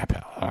 Yeah,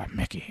 pal.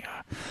 Mickie.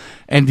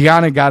 And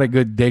Deonna got a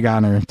good dig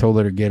on her and told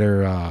her to get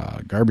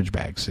her garbage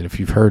bags. And if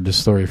you've heard the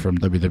story from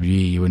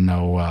WWE, you would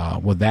know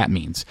what that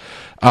means.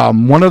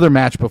 One other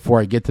match before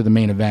I get to the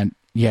main event,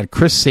 you had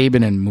Chris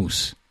Sabin and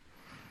Moose.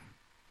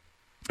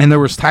 And there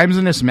was times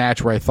in this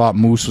match where I thought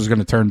Moose was going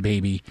to turn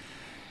baby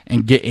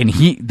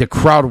the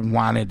crowd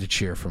wanted to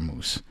cheer for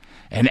Moose.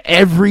 And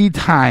every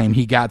time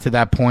he got to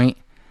that point,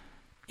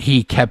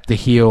 he kept the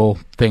heel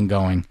thing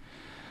going.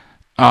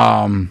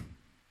 I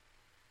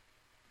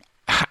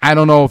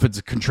don't know if it's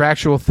a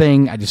contractual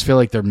thing. I just feel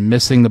like they're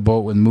missing the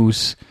boat with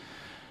Moose.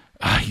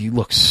 He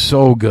looks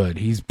so good.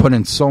 He's put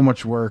in so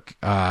much work.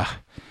 Oh,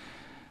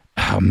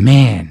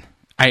 man.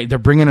 They're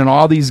bringing in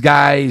all these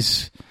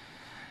guys,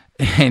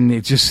 and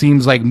it just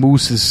seems like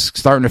Moose is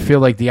starting to feel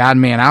like the odd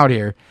man out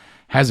here.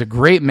 Has a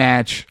great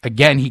match.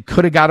 Again, he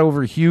could have got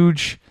over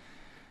huge,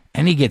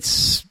 and he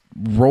gets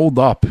rolled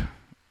up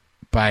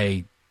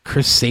by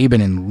Chris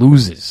Sabin and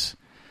loses.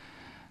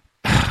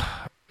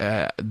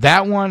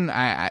 That one,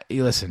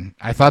 listen,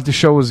 I thought the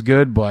show was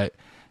good, but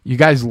you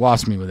guys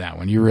lost me with that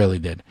one. You really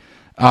did.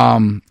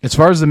 As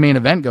far as the main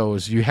event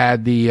goes, you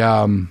had the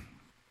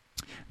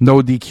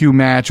no DQ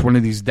match, one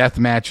of these death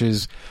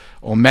matches,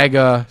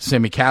 Omega,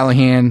 Sami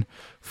Callihan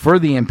for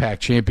the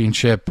Impact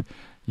Championship.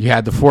 You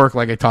had the fork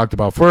like I talked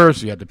about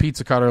first. You had the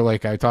pizza cutter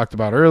like I talked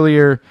about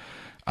earlier.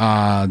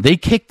 They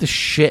kicked the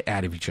shit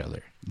out of each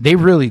other. They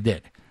really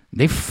did.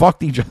 They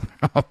fucked each other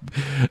up.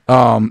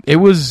 It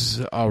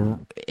was,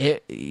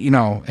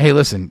 hey,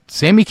 listen,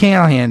 Sami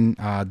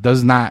Callihan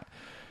does not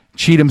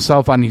cheat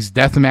himself on these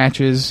death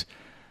matches.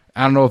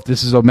 I don't know if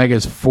this is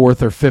Omega's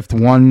 4th or 5th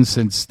one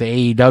since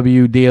the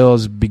AEW deal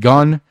has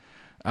begun.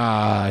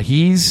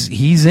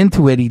 He's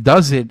into it. He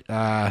does it.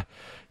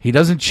 He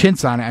doesn't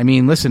chintz on it. I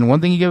mean, listen, one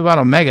thing you give about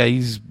Omega,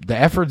 the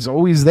effort's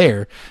always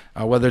there,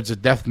 whether it's a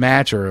death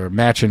match or a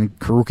match in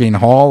Karukian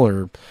Hall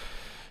or,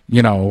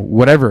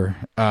 whatever.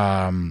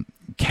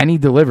 Kenny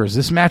delivers.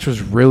 This match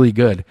was really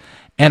good.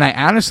 And I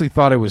honestly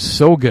thought it was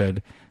so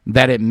good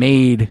that it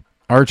made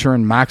Archer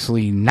and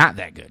Moxley not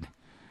that good.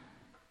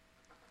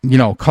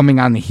 Coming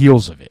on the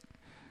heels of it.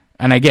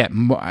 And I get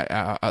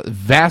a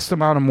vast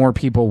amount of more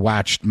people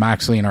watched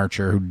Moxley and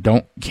Archer who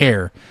don't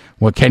care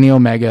what Kenny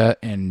Omega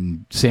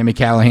and Sami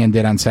Callihan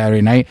did on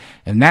Saturday night,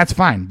 and that's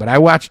fine. But I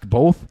watched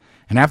both,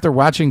 and after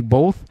watching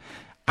both,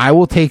 I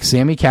will take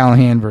Sami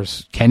Callihan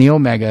versus Kenny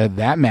Omega,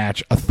 that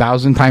match,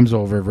 1,000 times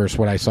over versus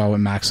what I saw with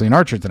Moxley and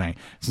Archer tonight.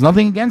 It's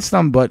nothing against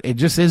them, but it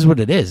just is what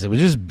it is. It was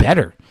just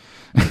better.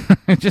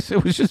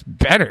 It was just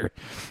better.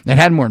 It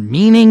had more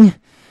meaning.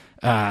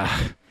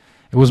 It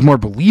was more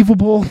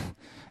believable.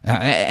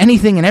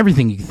 Anything and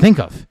everything you can think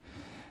of.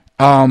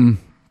 And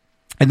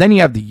then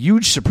you have the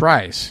huge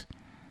surprise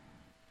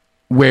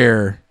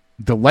where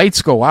the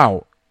lights go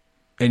out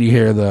and you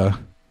hear the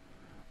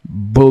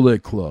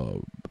Bullet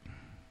Club.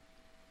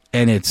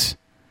 And it's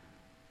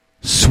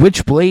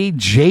Switchblade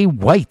Jay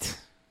White.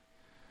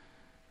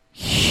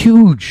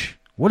 Huge.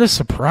 What a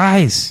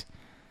surprise.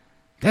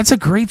 That's a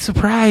great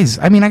surprise.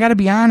 I mean, I got to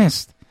be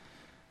honest.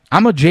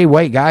 I'm a Jay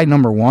White guy,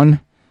 number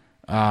one.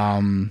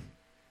 I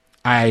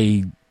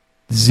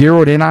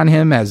zeroed in on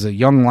him as a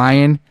young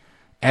lion.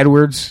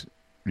 Edwards,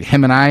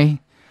 him and I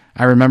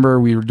remember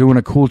we were doing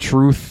a Cool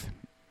Truth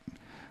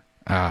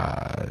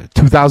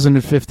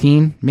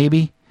 2015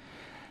 maybe,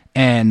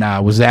 and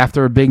was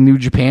after a big New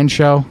Japan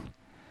show,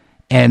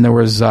 and there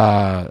was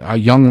a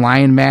young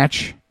lion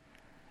match,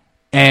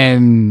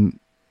 and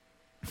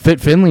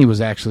Fit Finlay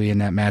was actually in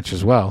that match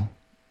as well,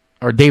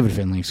 or David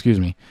Finlay, excuse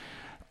me.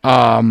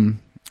 And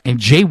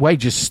Jay White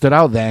just stood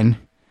out then.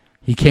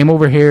 He came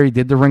over here, he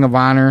did the Ring of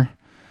Honor.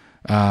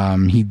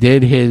 He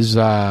did his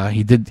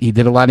he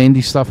did a lot of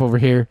indie stuff over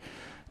here.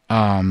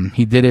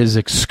 He did his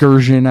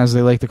excursion, as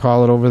they like to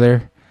call it over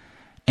there,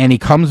 and he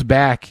comes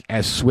back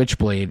as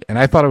Switchblade, and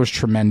I thought it was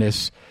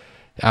tremendous.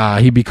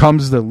 He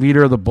becomes the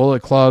leader of the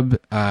Bullet Club,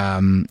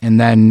 and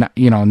then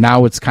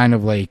now it's kind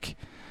of like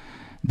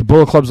The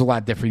Bullet Club's a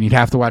lot different. You'd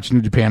have to watch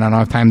New Japan. I don't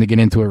have time to get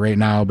into it right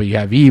now, but you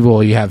have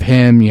Evil, you have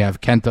him, you have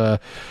Kenta,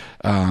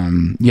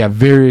 you have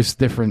various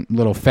different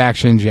little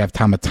factions. You have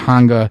Tama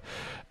Tonga.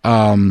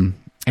 But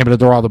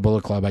they're all the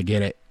Bullet Club. I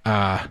get it.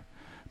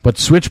 But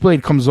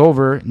Switchblade comes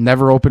over,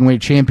 never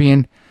openweight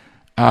champion,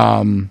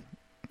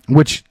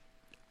 which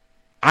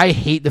I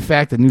hate the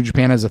fact that New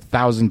Japan has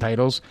 1,000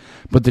 titles,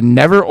 but the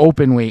never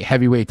openweight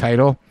heavyweight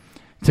title,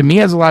 to me,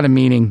 has a lot of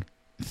meaning.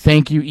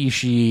 Thank you,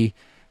 Ishii.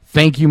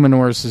 Thank you,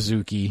 Minoru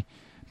Suzuki,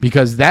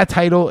 because that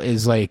title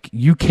is like,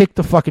 you kick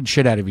the fucking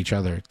shit out of each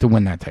other to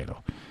win that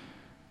title.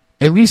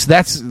 At least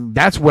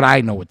that's what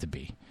I know it to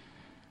be.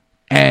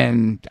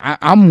 And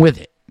I'm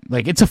with it.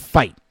 Like, it's a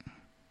fight.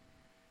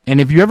 And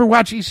if you ever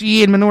watch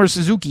Ishii and Minoru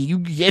Suzuki,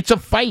 it's a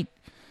fight.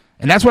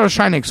 And that's what I was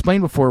trying to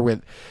explain before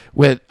with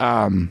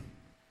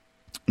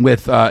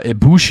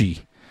Ibushi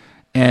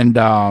and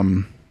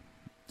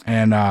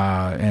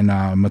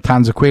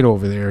Matanza Cueto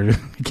over there.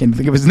 I can't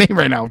think of his name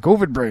right now.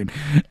 COVID brain.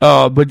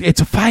 But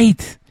it's a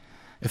fight.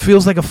 It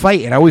feels like a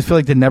fight. And I always feel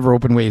like the never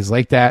open weight is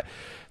like that.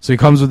 So he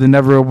comes with the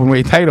never open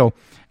weight title.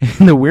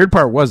 And the weird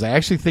part was, I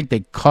actually think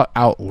they cut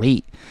out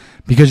late.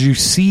 Because you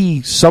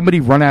see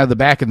somebody run out of the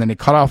back and then they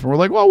cut off and we're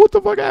like, well, what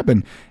the fuck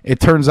happened? It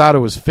turns out it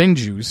was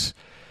Finjuice.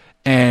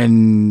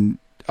 And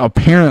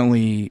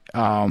apparently,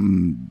 I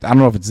don't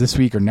know if it's this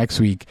week or next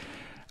week,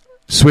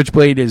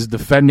 Switchblade is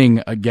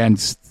defending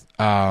against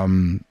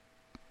Juice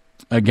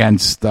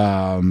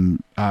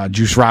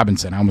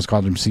Robinson. I almost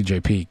called him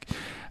CJ Peak,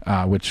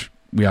 which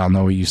we all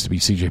know he used to be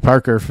CJ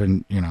Parker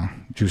and,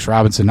 Juice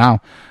Robinson now.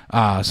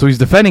 So he's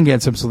defending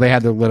against him, so they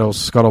had their little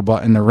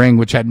scuttlebutt in the ring,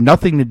 which had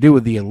nothing to do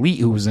with the Elite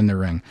who was in the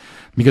ring.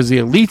 Because the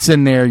Elite's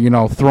in there,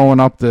 throwing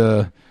up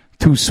the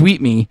too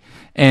sweet me,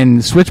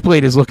 and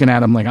Switchblade is looking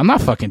at him like, I'm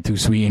not fucking too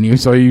sweet in you.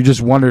 So you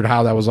just wondered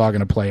how that was all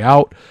going to play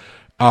out.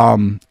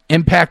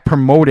 Impact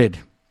promoted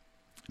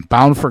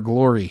Bound for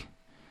Glory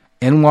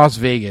in Las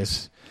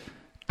Vegas.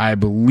 I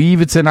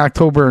believe it's in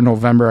October or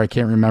November. I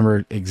can't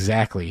remember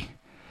exactly.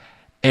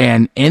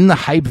 And in the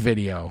hype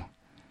video,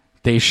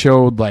 they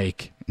showed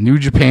like New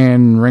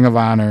Japan, Ring of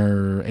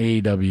Honor,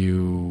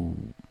 AEW,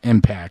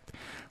 Impact.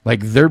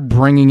 Like, they're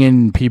bringing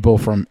in people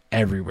from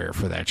everywhere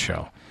for that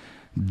show.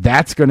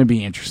 That's going to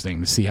be interesting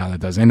to see how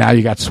that does. And now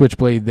you got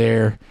Switchblade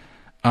there.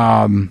 So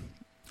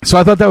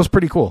I thought that was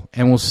pretty cool.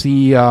 And we'll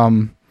see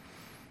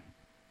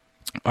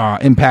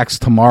Impact's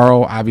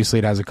tomorrow. Obviously,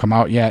 it hasn't come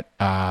out yet.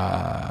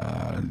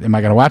 Am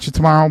I going to watch it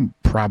tomorrow?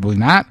 Probably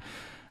not.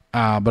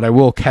 But I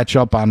will catch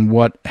up on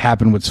what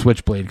happened with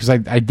Switchblade, because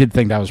I did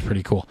think that was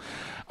pretty cool.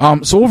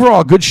 So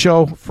overall, a good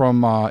show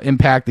from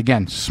Impact.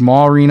 Again,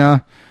 small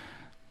arena.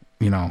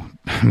 There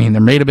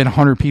may have been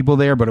 100 people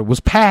there, but it was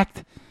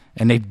packed,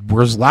 and they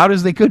were as loud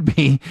as they could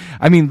be.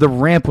 The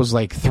ramp was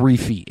like 3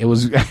 feet. It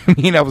was,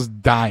 I was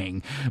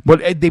dying.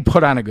 But they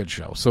put on a good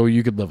show, so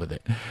you could live with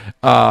it.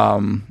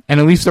 And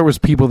at least there was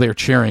people there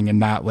cheering and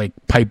not like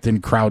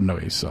piped-in crowd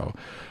noise, so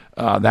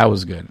that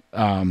was good.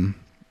 And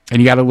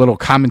you got a little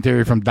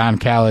commentary from Don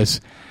Callis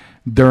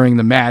during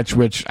the match,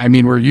 which,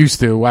 we're used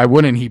to. Why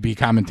wouldn't he be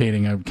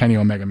commentating a Kenny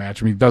Omega match?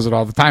 He does it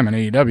all the time on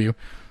AEW.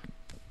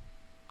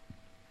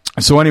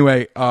 So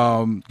anyway,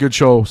 good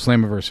show,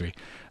 Slammiversary.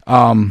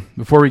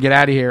 Before we get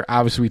out of here,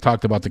 obviously we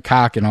talked about the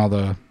cock and all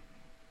the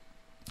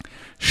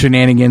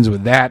shenanigans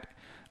with that.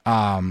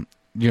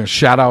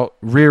 Shout out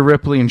Rhea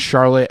Ripley and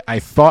Charlotte. I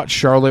thought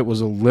Charlotte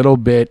was a little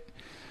bit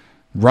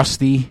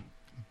rusty,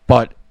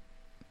 but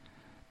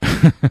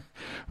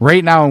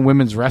right now in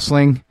women's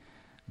wrestling,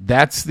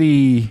 that's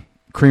the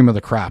cream of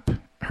the crop.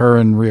 Her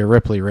and Rhea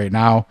Ripley right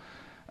now.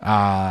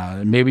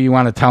 Maybe you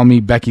want to tell me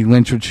Becky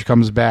Lynch when she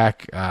comes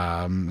back.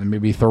 And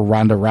maybe throw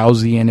Ronda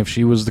Rousey in if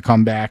she was to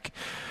come back.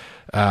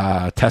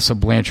 Tessa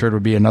Blanchard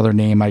would be another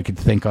name I could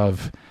think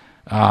of.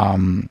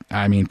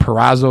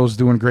 Purrazzo's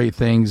doing great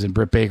things and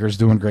Britt Baker's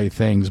doing great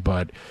things.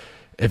 But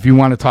if you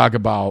want to talk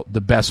about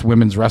the best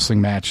women's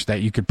wrestling match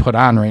that you could put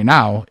on right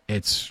now,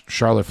 it's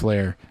Charlotte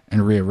Flair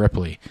and Rhea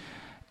Ripley.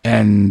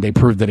 And they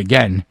proved it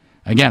again.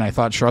 Again, I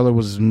thought Charlotte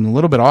was a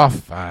little bit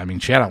off.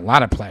 She had a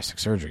lot of plastic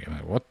surgery.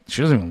 What?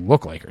 She doesn't even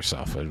look like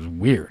herself. It was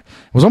weird.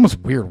 It was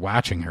almost weird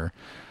watching her.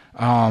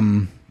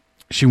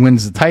 She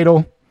wins the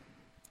title,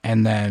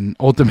 and then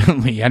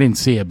ultimately, I didn't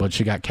see it, but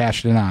she got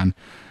cashed in on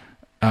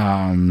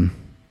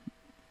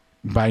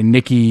by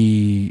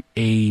Nikki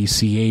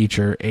ACH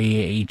or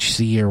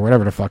AHC or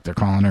whatever the fuck they're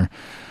calling her.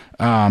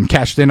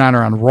 Cashed in on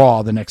her on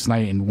Raw the next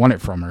night and won it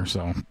from her.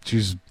 So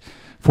she's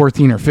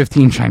 14 or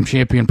 15-time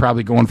champion,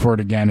 probably going for it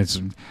again.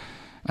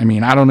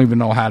 I don't even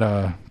know how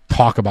to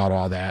talk about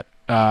all that.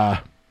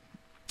 But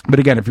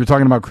again, if you're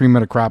talking about cream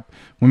of the crop,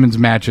 women's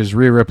matches,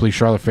 Rhea Ripley,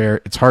 Charlotte Flair,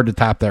 it's hard to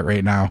top that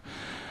right now.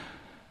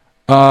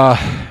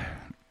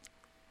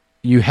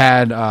 You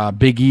had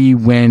Big E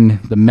win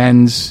the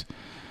men's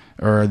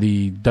or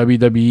the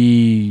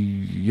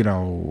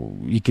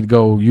WWE, he could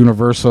go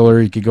Universal or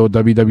he could go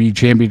WWE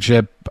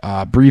Championship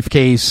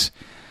briefcase.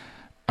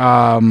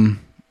 I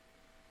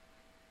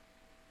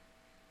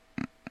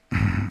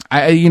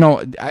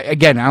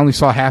only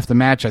saw half the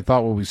match. I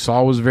thought what we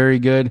saw was very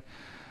good.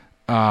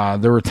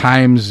 There were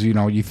times,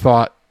 you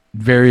thought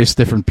various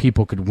different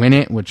people could win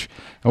it, which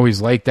I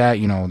always like that.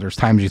 There's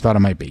times you thought it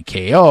might be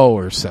KO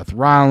or Seth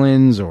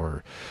Rollins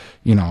or,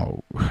 I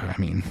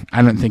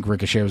don't think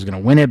Ricochet was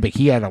going to win it, but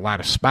he had a lot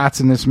of spots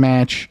in this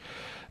match.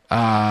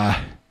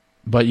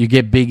 But you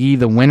get Big E,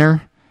 the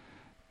winner.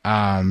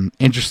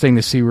 Interesting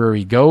to see where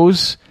he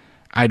goes.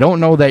 I don't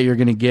know that you're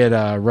going to get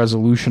a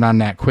resolution on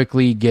that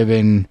quickly,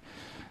 given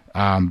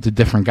the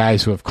different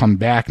guys who have come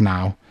back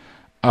now.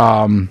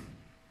 Also,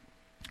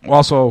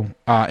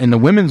 in the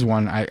women's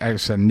one, I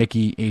said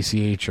Nikki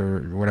ACH or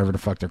whatever the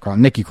fuck they're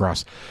calling, Nikki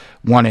Cross,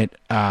 won it.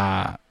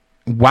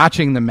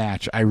 Watching the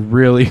match, I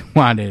really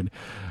wanted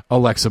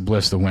Alexa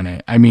Bliss to win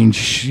it. I mean,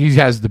 she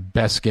has the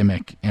best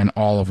gimmick in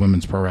all of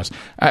women's pro wrestling.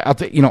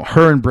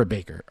 Her and Britt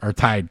Baker are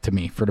tied to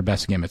me for the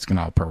best gimmicks in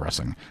all pro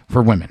wrestling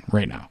for women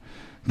right now.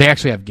 They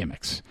actually have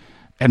gimmicks,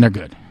 and they're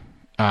good.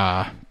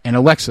 And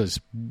Alexa's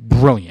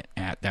brilliant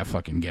at that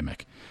fucking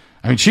gimmick.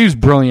 I mean, she was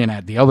brilliant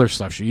at the other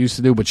stuff she used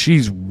to do, but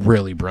she's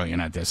really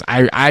brilliant at this.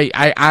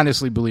 I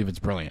honestly believe it's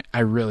brilliant.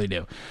 I really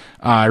do.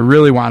 I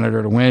really wanted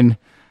her to win.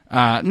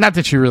 Not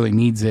that she really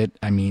needs it,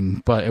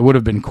 but it would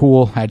have been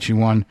cool had she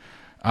won.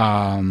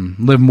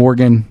 Liv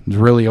Morgan is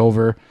really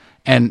over.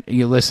 And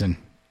you listen,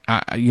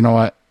 you know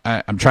what?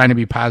 I'm trying to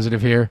be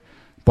positive here,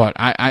 but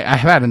I've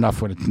had enough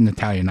with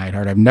Natalya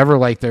Neidhart. I've never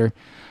liked her.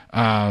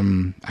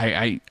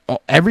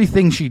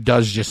 Everything she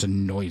does just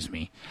annoys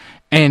me.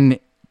 And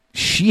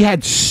she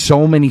had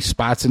so many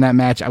spots in that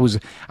match. I was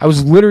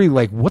literally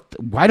like,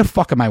 why the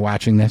fuck am I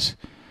watching this?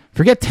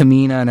 Forget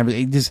Tamina and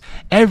everything. Just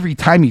every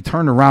time you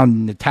turn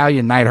around,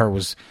 Natalya Neidhart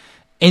was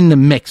in the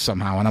mix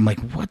somehow. And I'm like,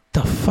 what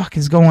the fuck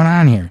is going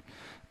on here?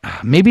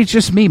 Maybe it's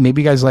just me.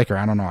 Maybe you guys like her.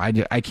 I don't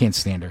know. I can't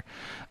stand her.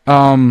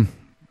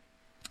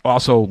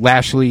 Also,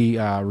 Lashley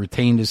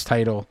retained his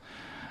title.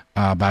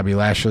 Bobby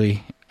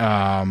Lashley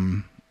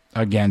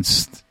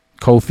against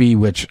Kofi,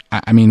 which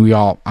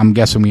I'm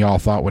guessing we all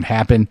thought would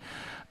happen.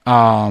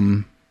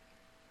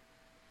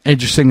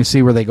 Interesting to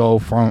see where they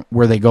go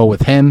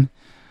with him.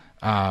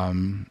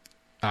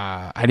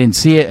 I didn't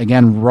see it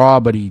again Raw,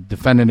 but he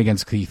defended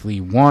against Keith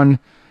Lee, won.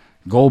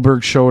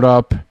 Goldberg showed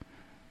up.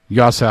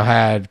 You also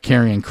had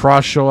Karrion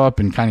Kross show up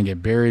and kind of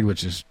get buried,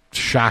 which is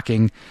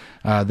shocking.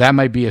 That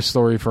might be a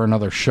story for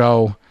another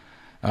show.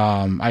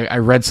 I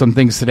read some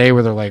things today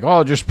where they're like,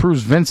 oh, it just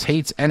proves Vince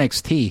hates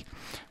NXT.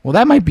 Well,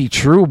 that might be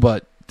true,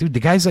 but dude, the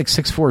guy's like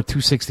 6'4",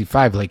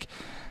 265, like,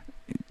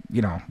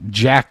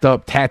 jacked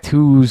up,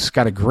 tattoos,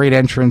 got a great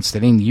entrance. They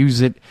didn't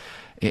use it.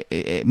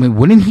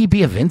 Wouldn't he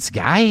be a Vince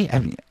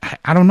guy?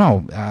 I don't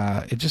know.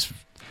 It's just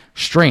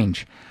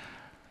strange.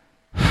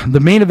 The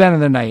main event of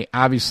the night,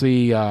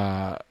 obviously,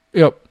 on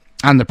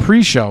the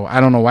pre-show. I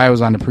don't know why I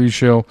was on the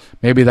pre-show.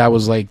 Maybe that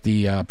was like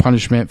the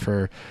punishment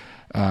for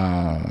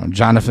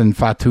Jonathan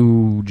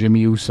Fatu, Jimmy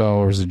Uso,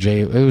 or was it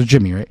Jay? It was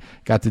Jimmy, right?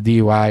 Got the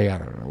DUI. I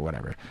don't know,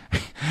 whatever.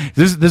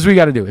 This is what you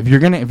got to do. If you're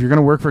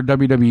gonna work for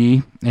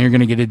WWE and you're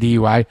gonna get a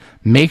DUI,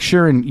 make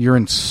sure you're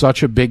in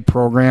such a big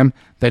program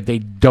that they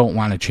don't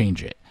want to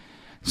change it.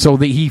 So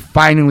that he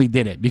finally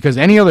did it, because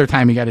any other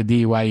time he got a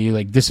DUI, he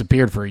like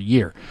disappeared for a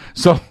year.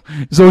 So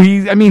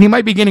he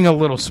might be getting a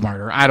little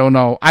smarter. I don't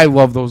know. I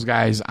love those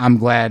guys. I'm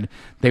glad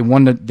they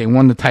won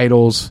the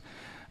titles.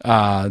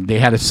 They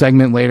had a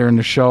segment later in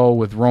the show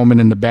with Roman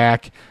in the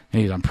back,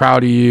 and he's, I'm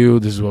proud of you.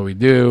 This is what we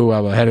do.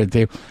 I'm ahead of the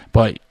table.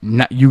 But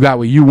you got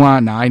what you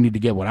want. Now I need to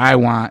get what I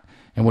want.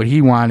 And what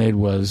he wanted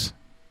was,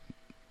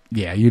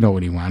 yeah, you know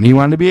what he wanted. He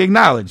wanted to be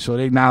acknowledged. So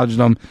they acknowledged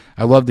him.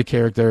 I love the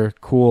character.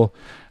 Cool.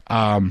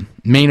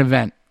 Main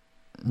event,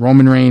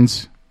 Roman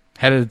Reigns,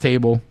 head of the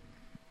table,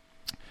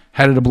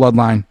 head of the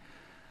bloodline,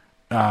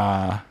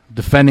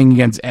 defending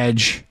against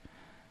Edge.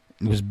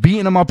 He was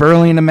beating him up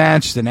early in the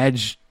match. Then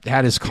Edge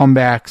had his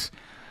comebacks.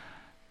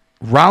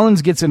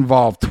 Rollins gets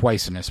involved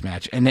twice in this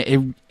match, and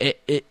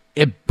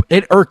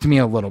it irked me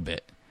a little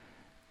bit.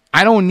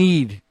 I don't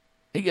need.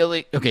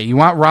 Okay, you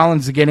want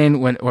Rollins to get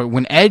in when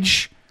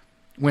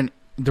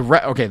the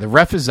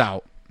ref is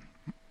out.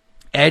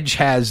 Edge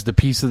has the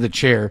piece of the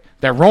chair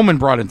that Roman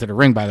brought into the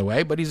ring, by the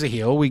way, but he's a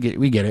heel. We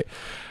get it.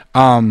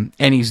 And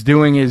he's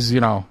doing his,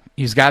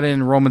 he's got it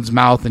in Roman's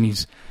mouth, and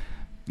he's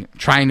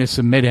trying to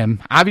submit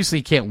him. Obviously,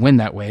 he can't win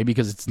that way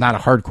because it's not a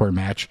hardcore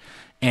match.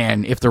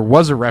 And if there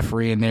was a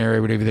referee in there,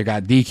 it would have either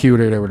got DQ'd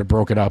or they would have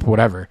broke it up,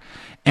 whatever.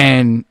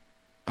 And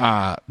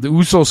the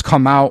Usos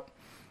come out.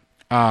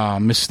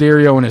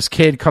 Mysterio and his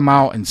kid come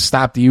out and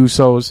stop the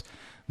Usos.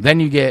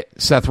 Then you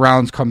get Seth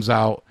Rollins comes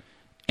out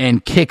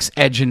and kicks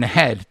Edge in the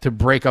head to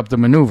break up the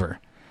maneuver.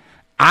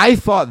 I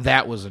thought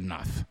that was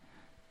enough.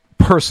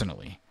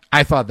 Personally,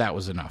 I thought that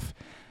was enough.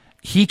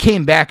 He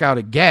came back out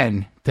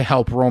again to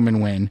help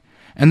Roman win.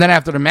 And then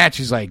after the match,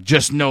 he's like,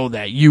 just know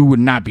that you would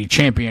not be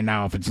champion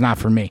now if it's not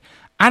for me.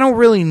 I don't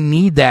really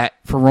need that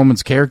for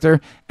Roman's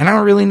character, and I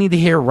don't really need to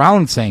hear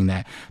Rollins saying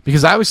that,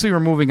 because obviously we're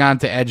moving on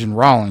to Edge and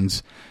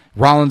Rollins.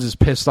 Rollins is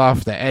pissed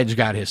off that Edge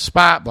got his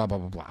spot, blah, blah,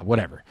 blah, blah,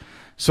 whatever.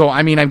 So,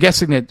 I'm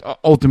guessing that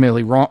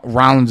ultimately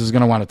Rollins is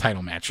going to want a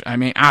title match.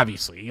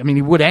 Obviously.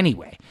 He would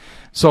anyway.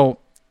 So,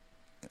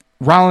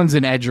 Rollins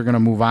and Edge are going to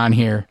move on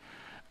here.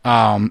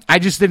 I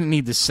just didn't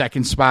need the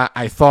second spot.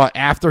 I thought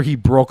after he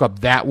broke up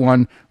that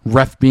one,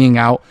 ref being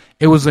out,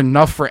 it was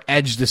enough for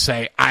Edge to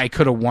say, I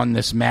could have won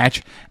this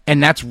match.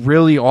 And that's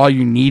really all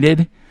you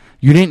needed.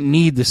 You didn't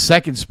need the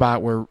second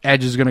spot where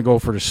Edge is going to go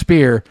for the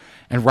spear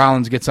and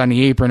Rollins gets on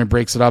the apron and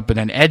breaks it up and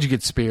then Edge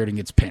gets speared and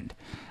gets pinned.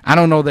 I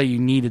don't know that you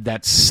needed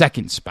that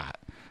second spot,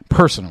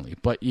 personally,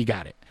 but you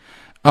got it.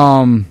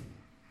 And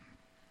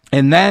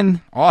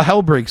then all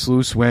hell breaks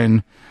loose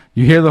when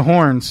you hear the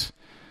horns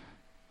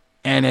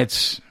and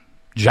it's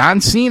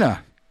John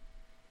Cena.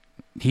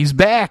 He's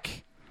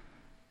back.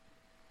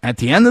 At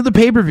the end of the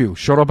pay-per-view.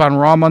 Showed up on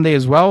Raw Monday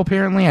as well,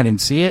 apparently. I didn't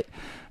see it.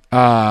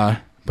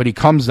 But he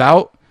comes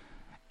out.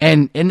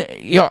 And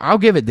I'll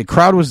give it. The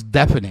crowd was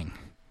deafening.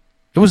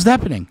 It was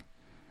deafening.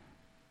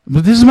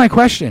 But this is my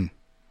question.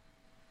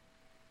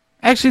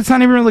 Actually, it's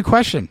not even really a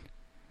question.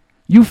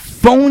 You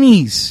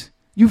phonies.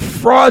 You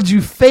frauds.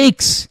 You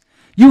fakes.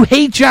 You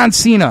hate John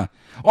Cena.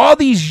 All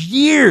these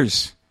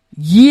years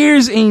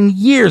and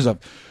years of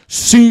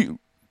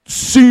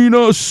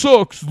Cena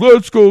sucks.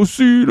 Let's go,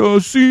 Cena.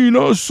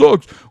 Cena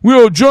sucks.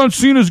 John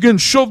Cena's getting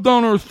shoved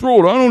down our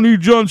throat. I don't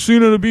need John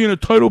Cena to be in a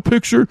title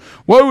picture.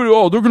 Why would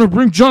they're going to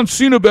bring John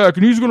Cena back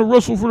and he's going to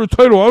wrestle for the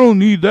title. I don't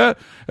need that.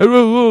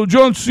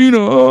 John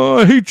Cena.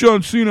 I hate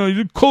John Cena.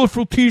 He's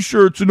colorful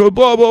T-shirts and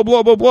blah, blah,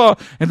 blah, blah, blah.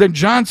 And then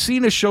John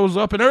Cena shows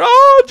up and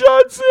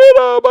John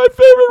Cena, my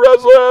favorite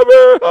wrestler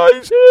ever.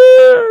 He's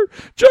here.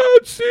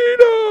 John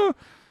Cena.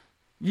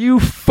 You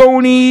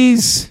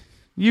phonies.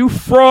 You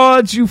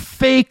frauds, you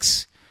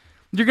fakes.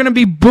 You're going to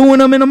be booing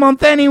him in a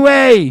month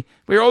anyway.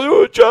 We're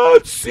all,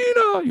 John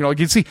Cena.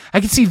 I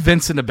can see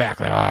Vince in the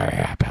back. Like, all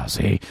right, pal,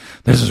 see,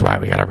 this is why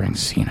we got to bring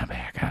Cena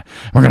back. Huh?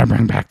 We're going to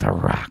bring back The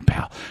Rock,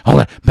 pal.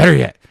 Better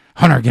yet,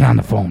 Hunter, get on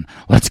the phone.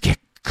 Let's get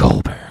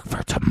Goldberg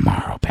for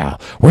tomorrow,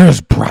 pal.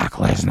 Where's Brock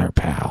Lesnar,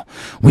 pal?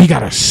 We got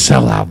to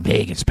sell out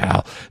Vegas,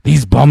 pal.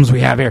 These bums we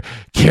have here,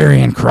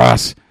 Karrion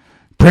Kross,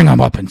 bring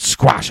him up and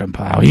squash him,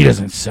 pal. He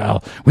doesn't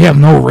sell. We have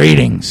no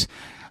ratings.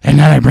 And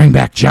then I bring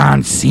back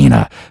John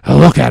Cena.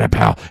 Look at it,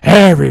 pal.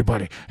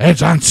 Everybody.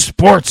 It's on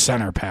Sports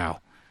Center,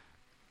 pal.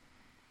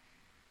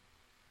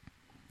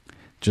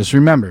 Just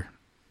remember,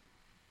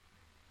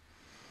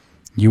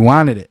 you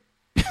wanted it.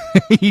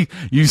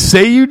 You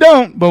say you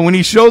don't, but when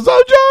he shows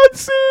up, John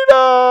Cena,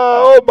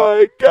 oh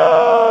my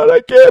God,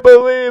 I can't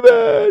believe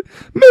it.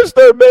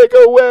 Mr.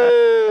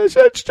 Make-A-Wish,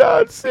 it's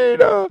John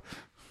Cena.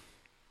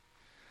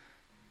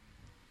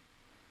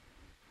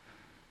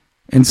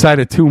 Inside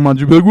of 2 months,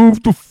 you'll be like,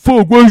 what the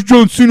fuck? Why is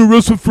John Cena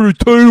wrestling for the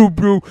title,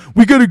 bro?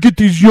 We got to get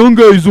these young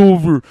guys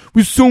over.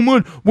 With so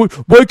much.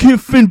 Why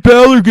can't Finn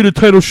Balor get a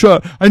title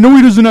shot? I know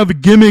he doesn't have a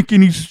gimmick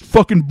and he's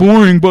fucking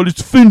boring, but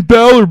it's Finn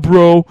Balor,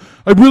 bro.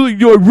 I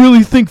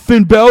really think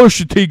Finn Balor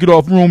should take it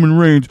off Roman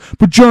Reigns.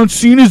 But John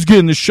Cena's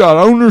getting the shot.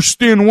 I don't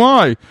understand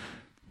why.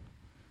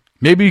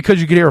 Maybe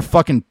because you could hear a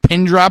fucking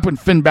pin drop when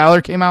Finn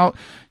Balor came out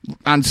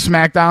on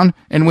SmackDown,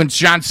 and when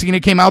John Cena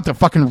came out, the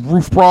fucking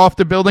roof brawl off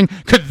the building.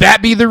 Could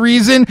that be the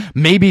reason?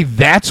 Maybe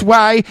that's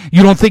why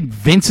you don't think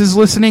Vince is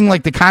listening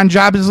like the con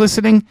job is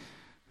listening?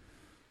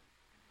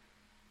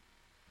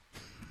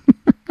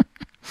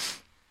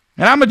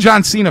 And I'm a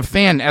John Cena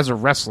fan as a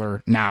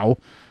wrestler now,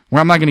 where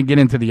I'm not going to get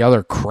into the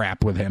other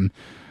crap with him.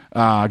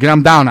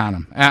 I'm down on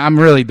him. I'm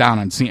really down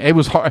on Cena. It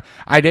was hard.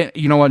 I didn't.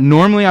 You know what?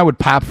 Normally I would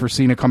pop for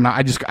Cena coming out.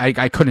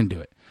 I couldn't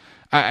do it.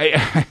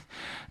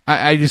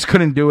 I just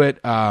couldn't do it.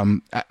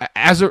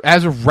 As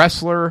a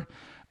wrestler,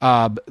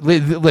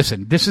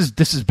 listen. This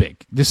is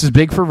big. This is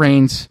big for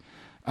Reigns.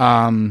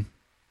 Am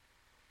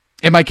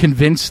I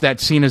convinced that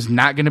Cena's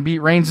not going to beat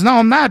Reigns? No,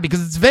 I'm not,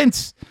 because it's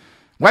Vince.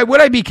 Why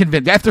would I be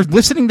convinced? After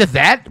listening to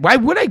that, why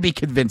would I be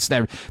convinced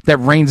that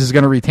Reigns is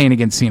going to retain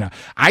against Cena?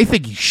 I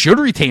think he should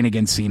retain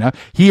against Cena.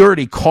 He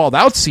already called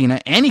out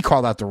Cena, and he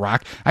called out The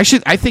Rock. I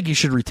think he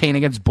should retain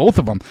against both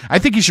of them. I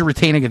think he should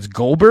retain against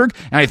Goldberg,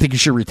 and I think he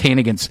should retain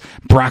against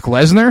Brock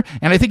Lesnar,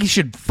 and I think he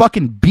should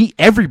fucking beat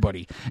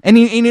everybody. And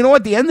you know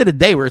what? At the end of the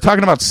day, we were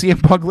talking about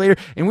CM Punk later,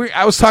 and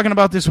I was talking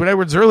about this with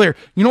Edwards earlier.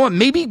 You know what?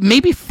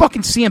 Maybe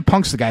fucking CM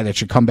Punk's the guy that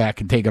should come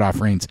back and take it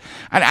off Reigns.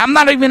 I'm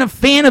not even a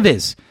fan of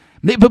his.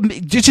 But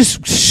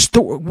just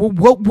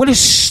what a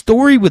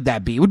story would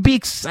that be? It would be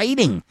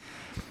exciting.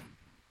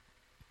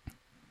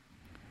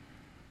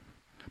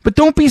 But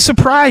don't be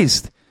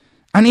surprised.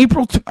 On August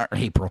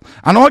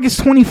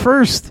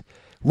 21st,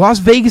 Las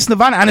Vegas,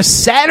 Nevada, on a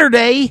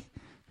Saturday,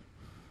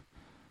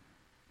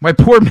 my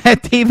poor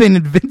Matt Taven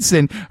and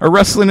Vincent are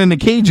wrestling in the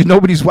cage and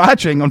nobody's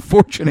watching,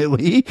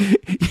 unfortunately.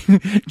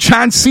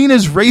 John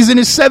Cena's raising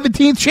his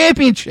 17th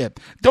championship.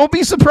 Don't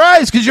be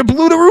surprised, because you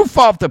blew the roof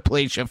off the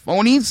place, you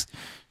phonies.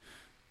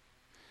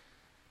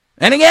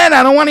 And again,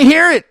 I don't want to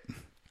hear it.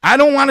 I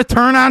don't want to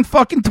turn on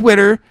fucking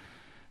Twitter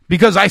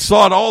because I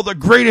saw it all, the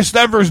greatest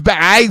ever's back.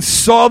 I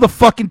saw the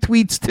fucking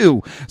tweets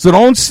too. So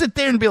don't sit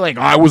there and be like,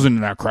 I wasn't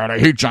in that crowd. I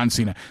hate John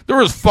Cena. There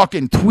was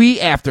fucking tweet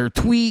after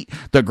tweet.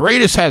 The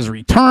greatest has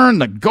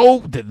returned. The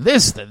GOAT did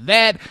this, did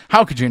that.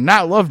 How could you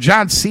not love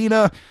John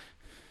Cena?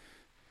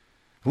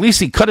 At least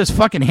he cut his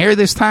fucking hair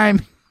this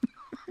time.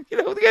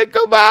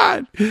 Come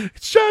on.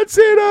 It's John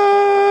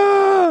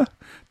Cena.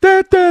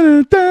 Da,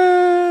 da,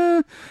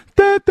 da, da,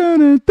 da,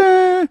 da,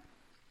 da.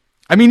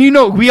 I mean,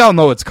 we all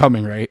know it's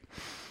coming, right?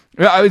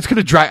 It's going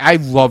to drive. I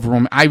love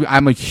Roman.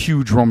 I'm a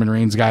huge Roman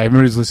Reigns guy.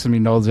 Everybody's listening to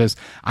me knows this.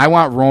 I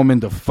want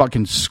Roman to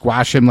fucking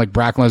squash him like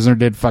Brock Lesnar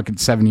did fucking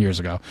 7 years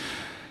ago.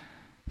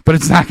 But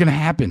it's not going to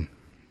happen.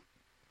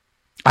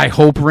 I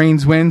hope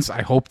Reigns wins.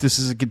 I hope this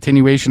is a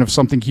continuation of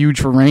something huge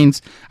for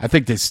Reigns. I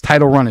think this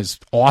title run is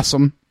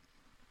awesome.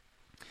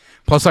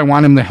 Plus, I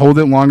want him to hold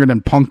it longer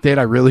than Punk did.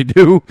 I really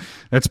do.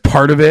 That's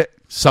part of it,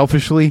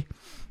 selfishly.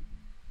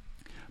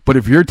 But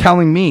if you're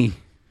telling me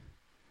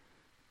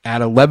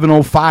at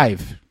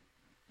 11:05,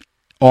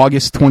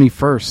 August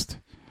 21st,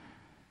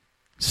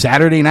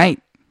 Saturday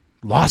night,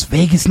 Las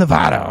Vegas,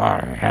 Nevada. Oh,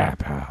 yeah,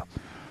 pal.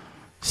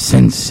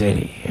 Sin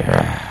City.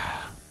 Yeah.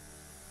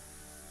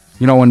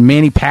 When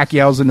Manny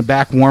Pacquiao's in the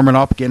back warming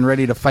up, getting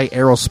ready to fight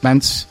Errol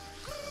Spence.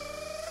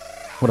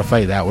 What a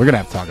fight that. We're going to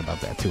have to talk about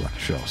that, too, on the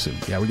show soon.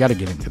 Yeah, we got to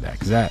get into that,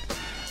 because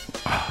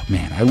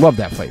man, I love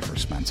that fight for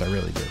Spence. I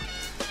really do.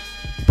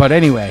 But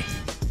anyway,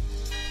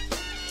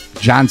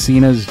 John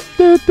Cena's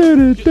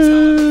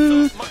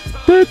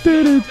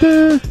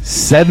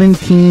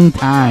 17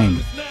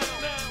 times.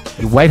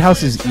 The White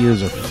House's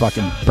ears are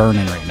fucking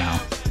burning right now.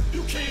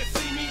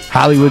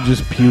 Hollywood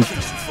just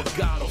puked.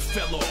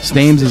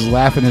 Stames is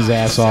laughing his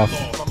ass off.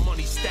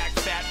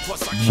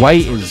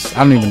 White is,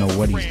 I don't even know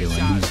what he's doing.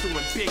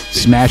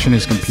 He's smashing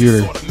his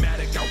computer.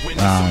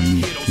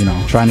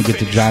 Trying to get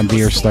the John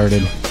Deere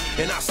started.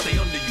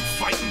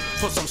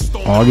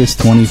 August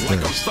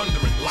 21st.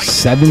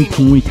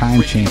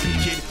 17-time champion.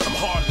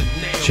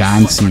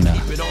 John Cena.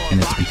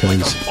 And it's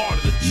because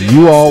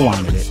you all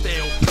wanted it.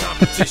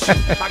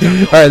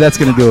 Alright, that's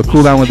going to do a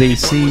cool down with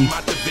AC.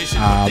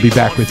 I'll be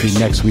back with you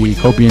next week.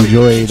 Hope you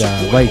enjoyed.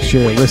 Like,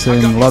 share,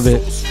 listen, love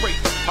it.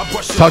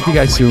 Talk to you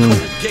guys soon.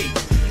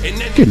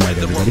 Good night,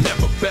 everybody.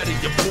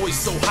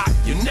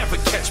 You never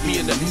catch me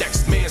in the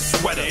next man's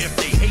sweater. If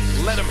they hate,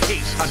 let them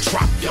hate. I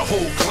drop your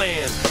whole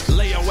clan.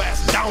 Lay your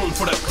ass down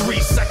for the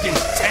 3-second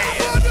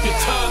tan. Your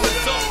time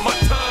is up, my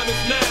time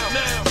is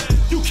now.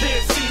 You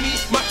can't see me,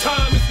 my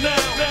time is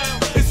now.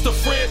 It's the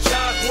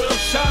franchise where I'm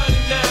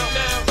shining now.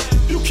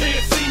 You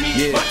can't see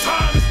me, my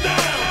time is now.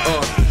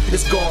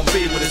 It's gonna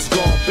be what it's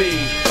gonna be.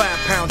 5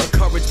 pounds of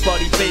courage,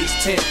 buddy base,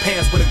 10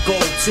 pants with a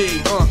gold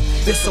tee.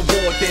 It's a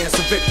war dance,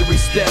 a victory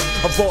step.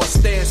 A raw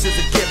stance is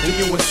a gift, and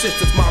you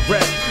insist it's my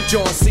rep.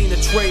 John Cena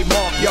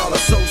trademark, y'all are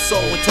so-so.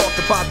 And talk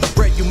about the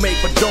bread you make,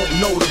 but don't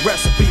know the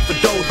recipe for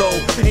dough.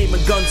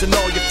 Aiming guns in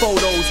all your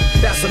photos,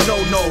 that's a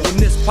no-no. When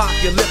this pop,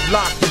 your lip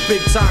lock, your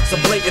big talks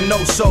are blatant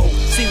no-so.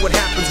 See what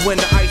happens when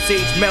the ice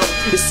age melt.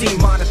 It seems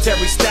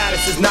monetary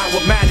status is not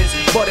what matters,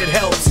 but it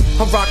helps.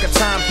 I'm rocking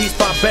Timepiece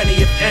by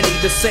Benny, if any.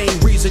 The same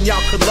reason y'all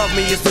could love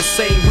me is the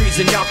same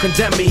reason y'all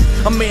condemn me.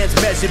 A man's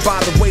measured by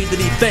the way that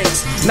he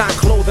thinks, not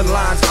clothing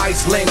lines,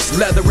 ice links,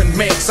 leather and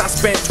minks. I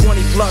spent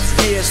 20 plus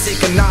years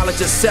seeking knowledge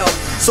of self.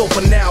 So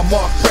for now,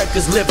 Mark Breck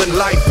is living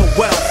life for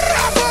wealth.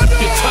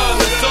 Your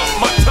time is up.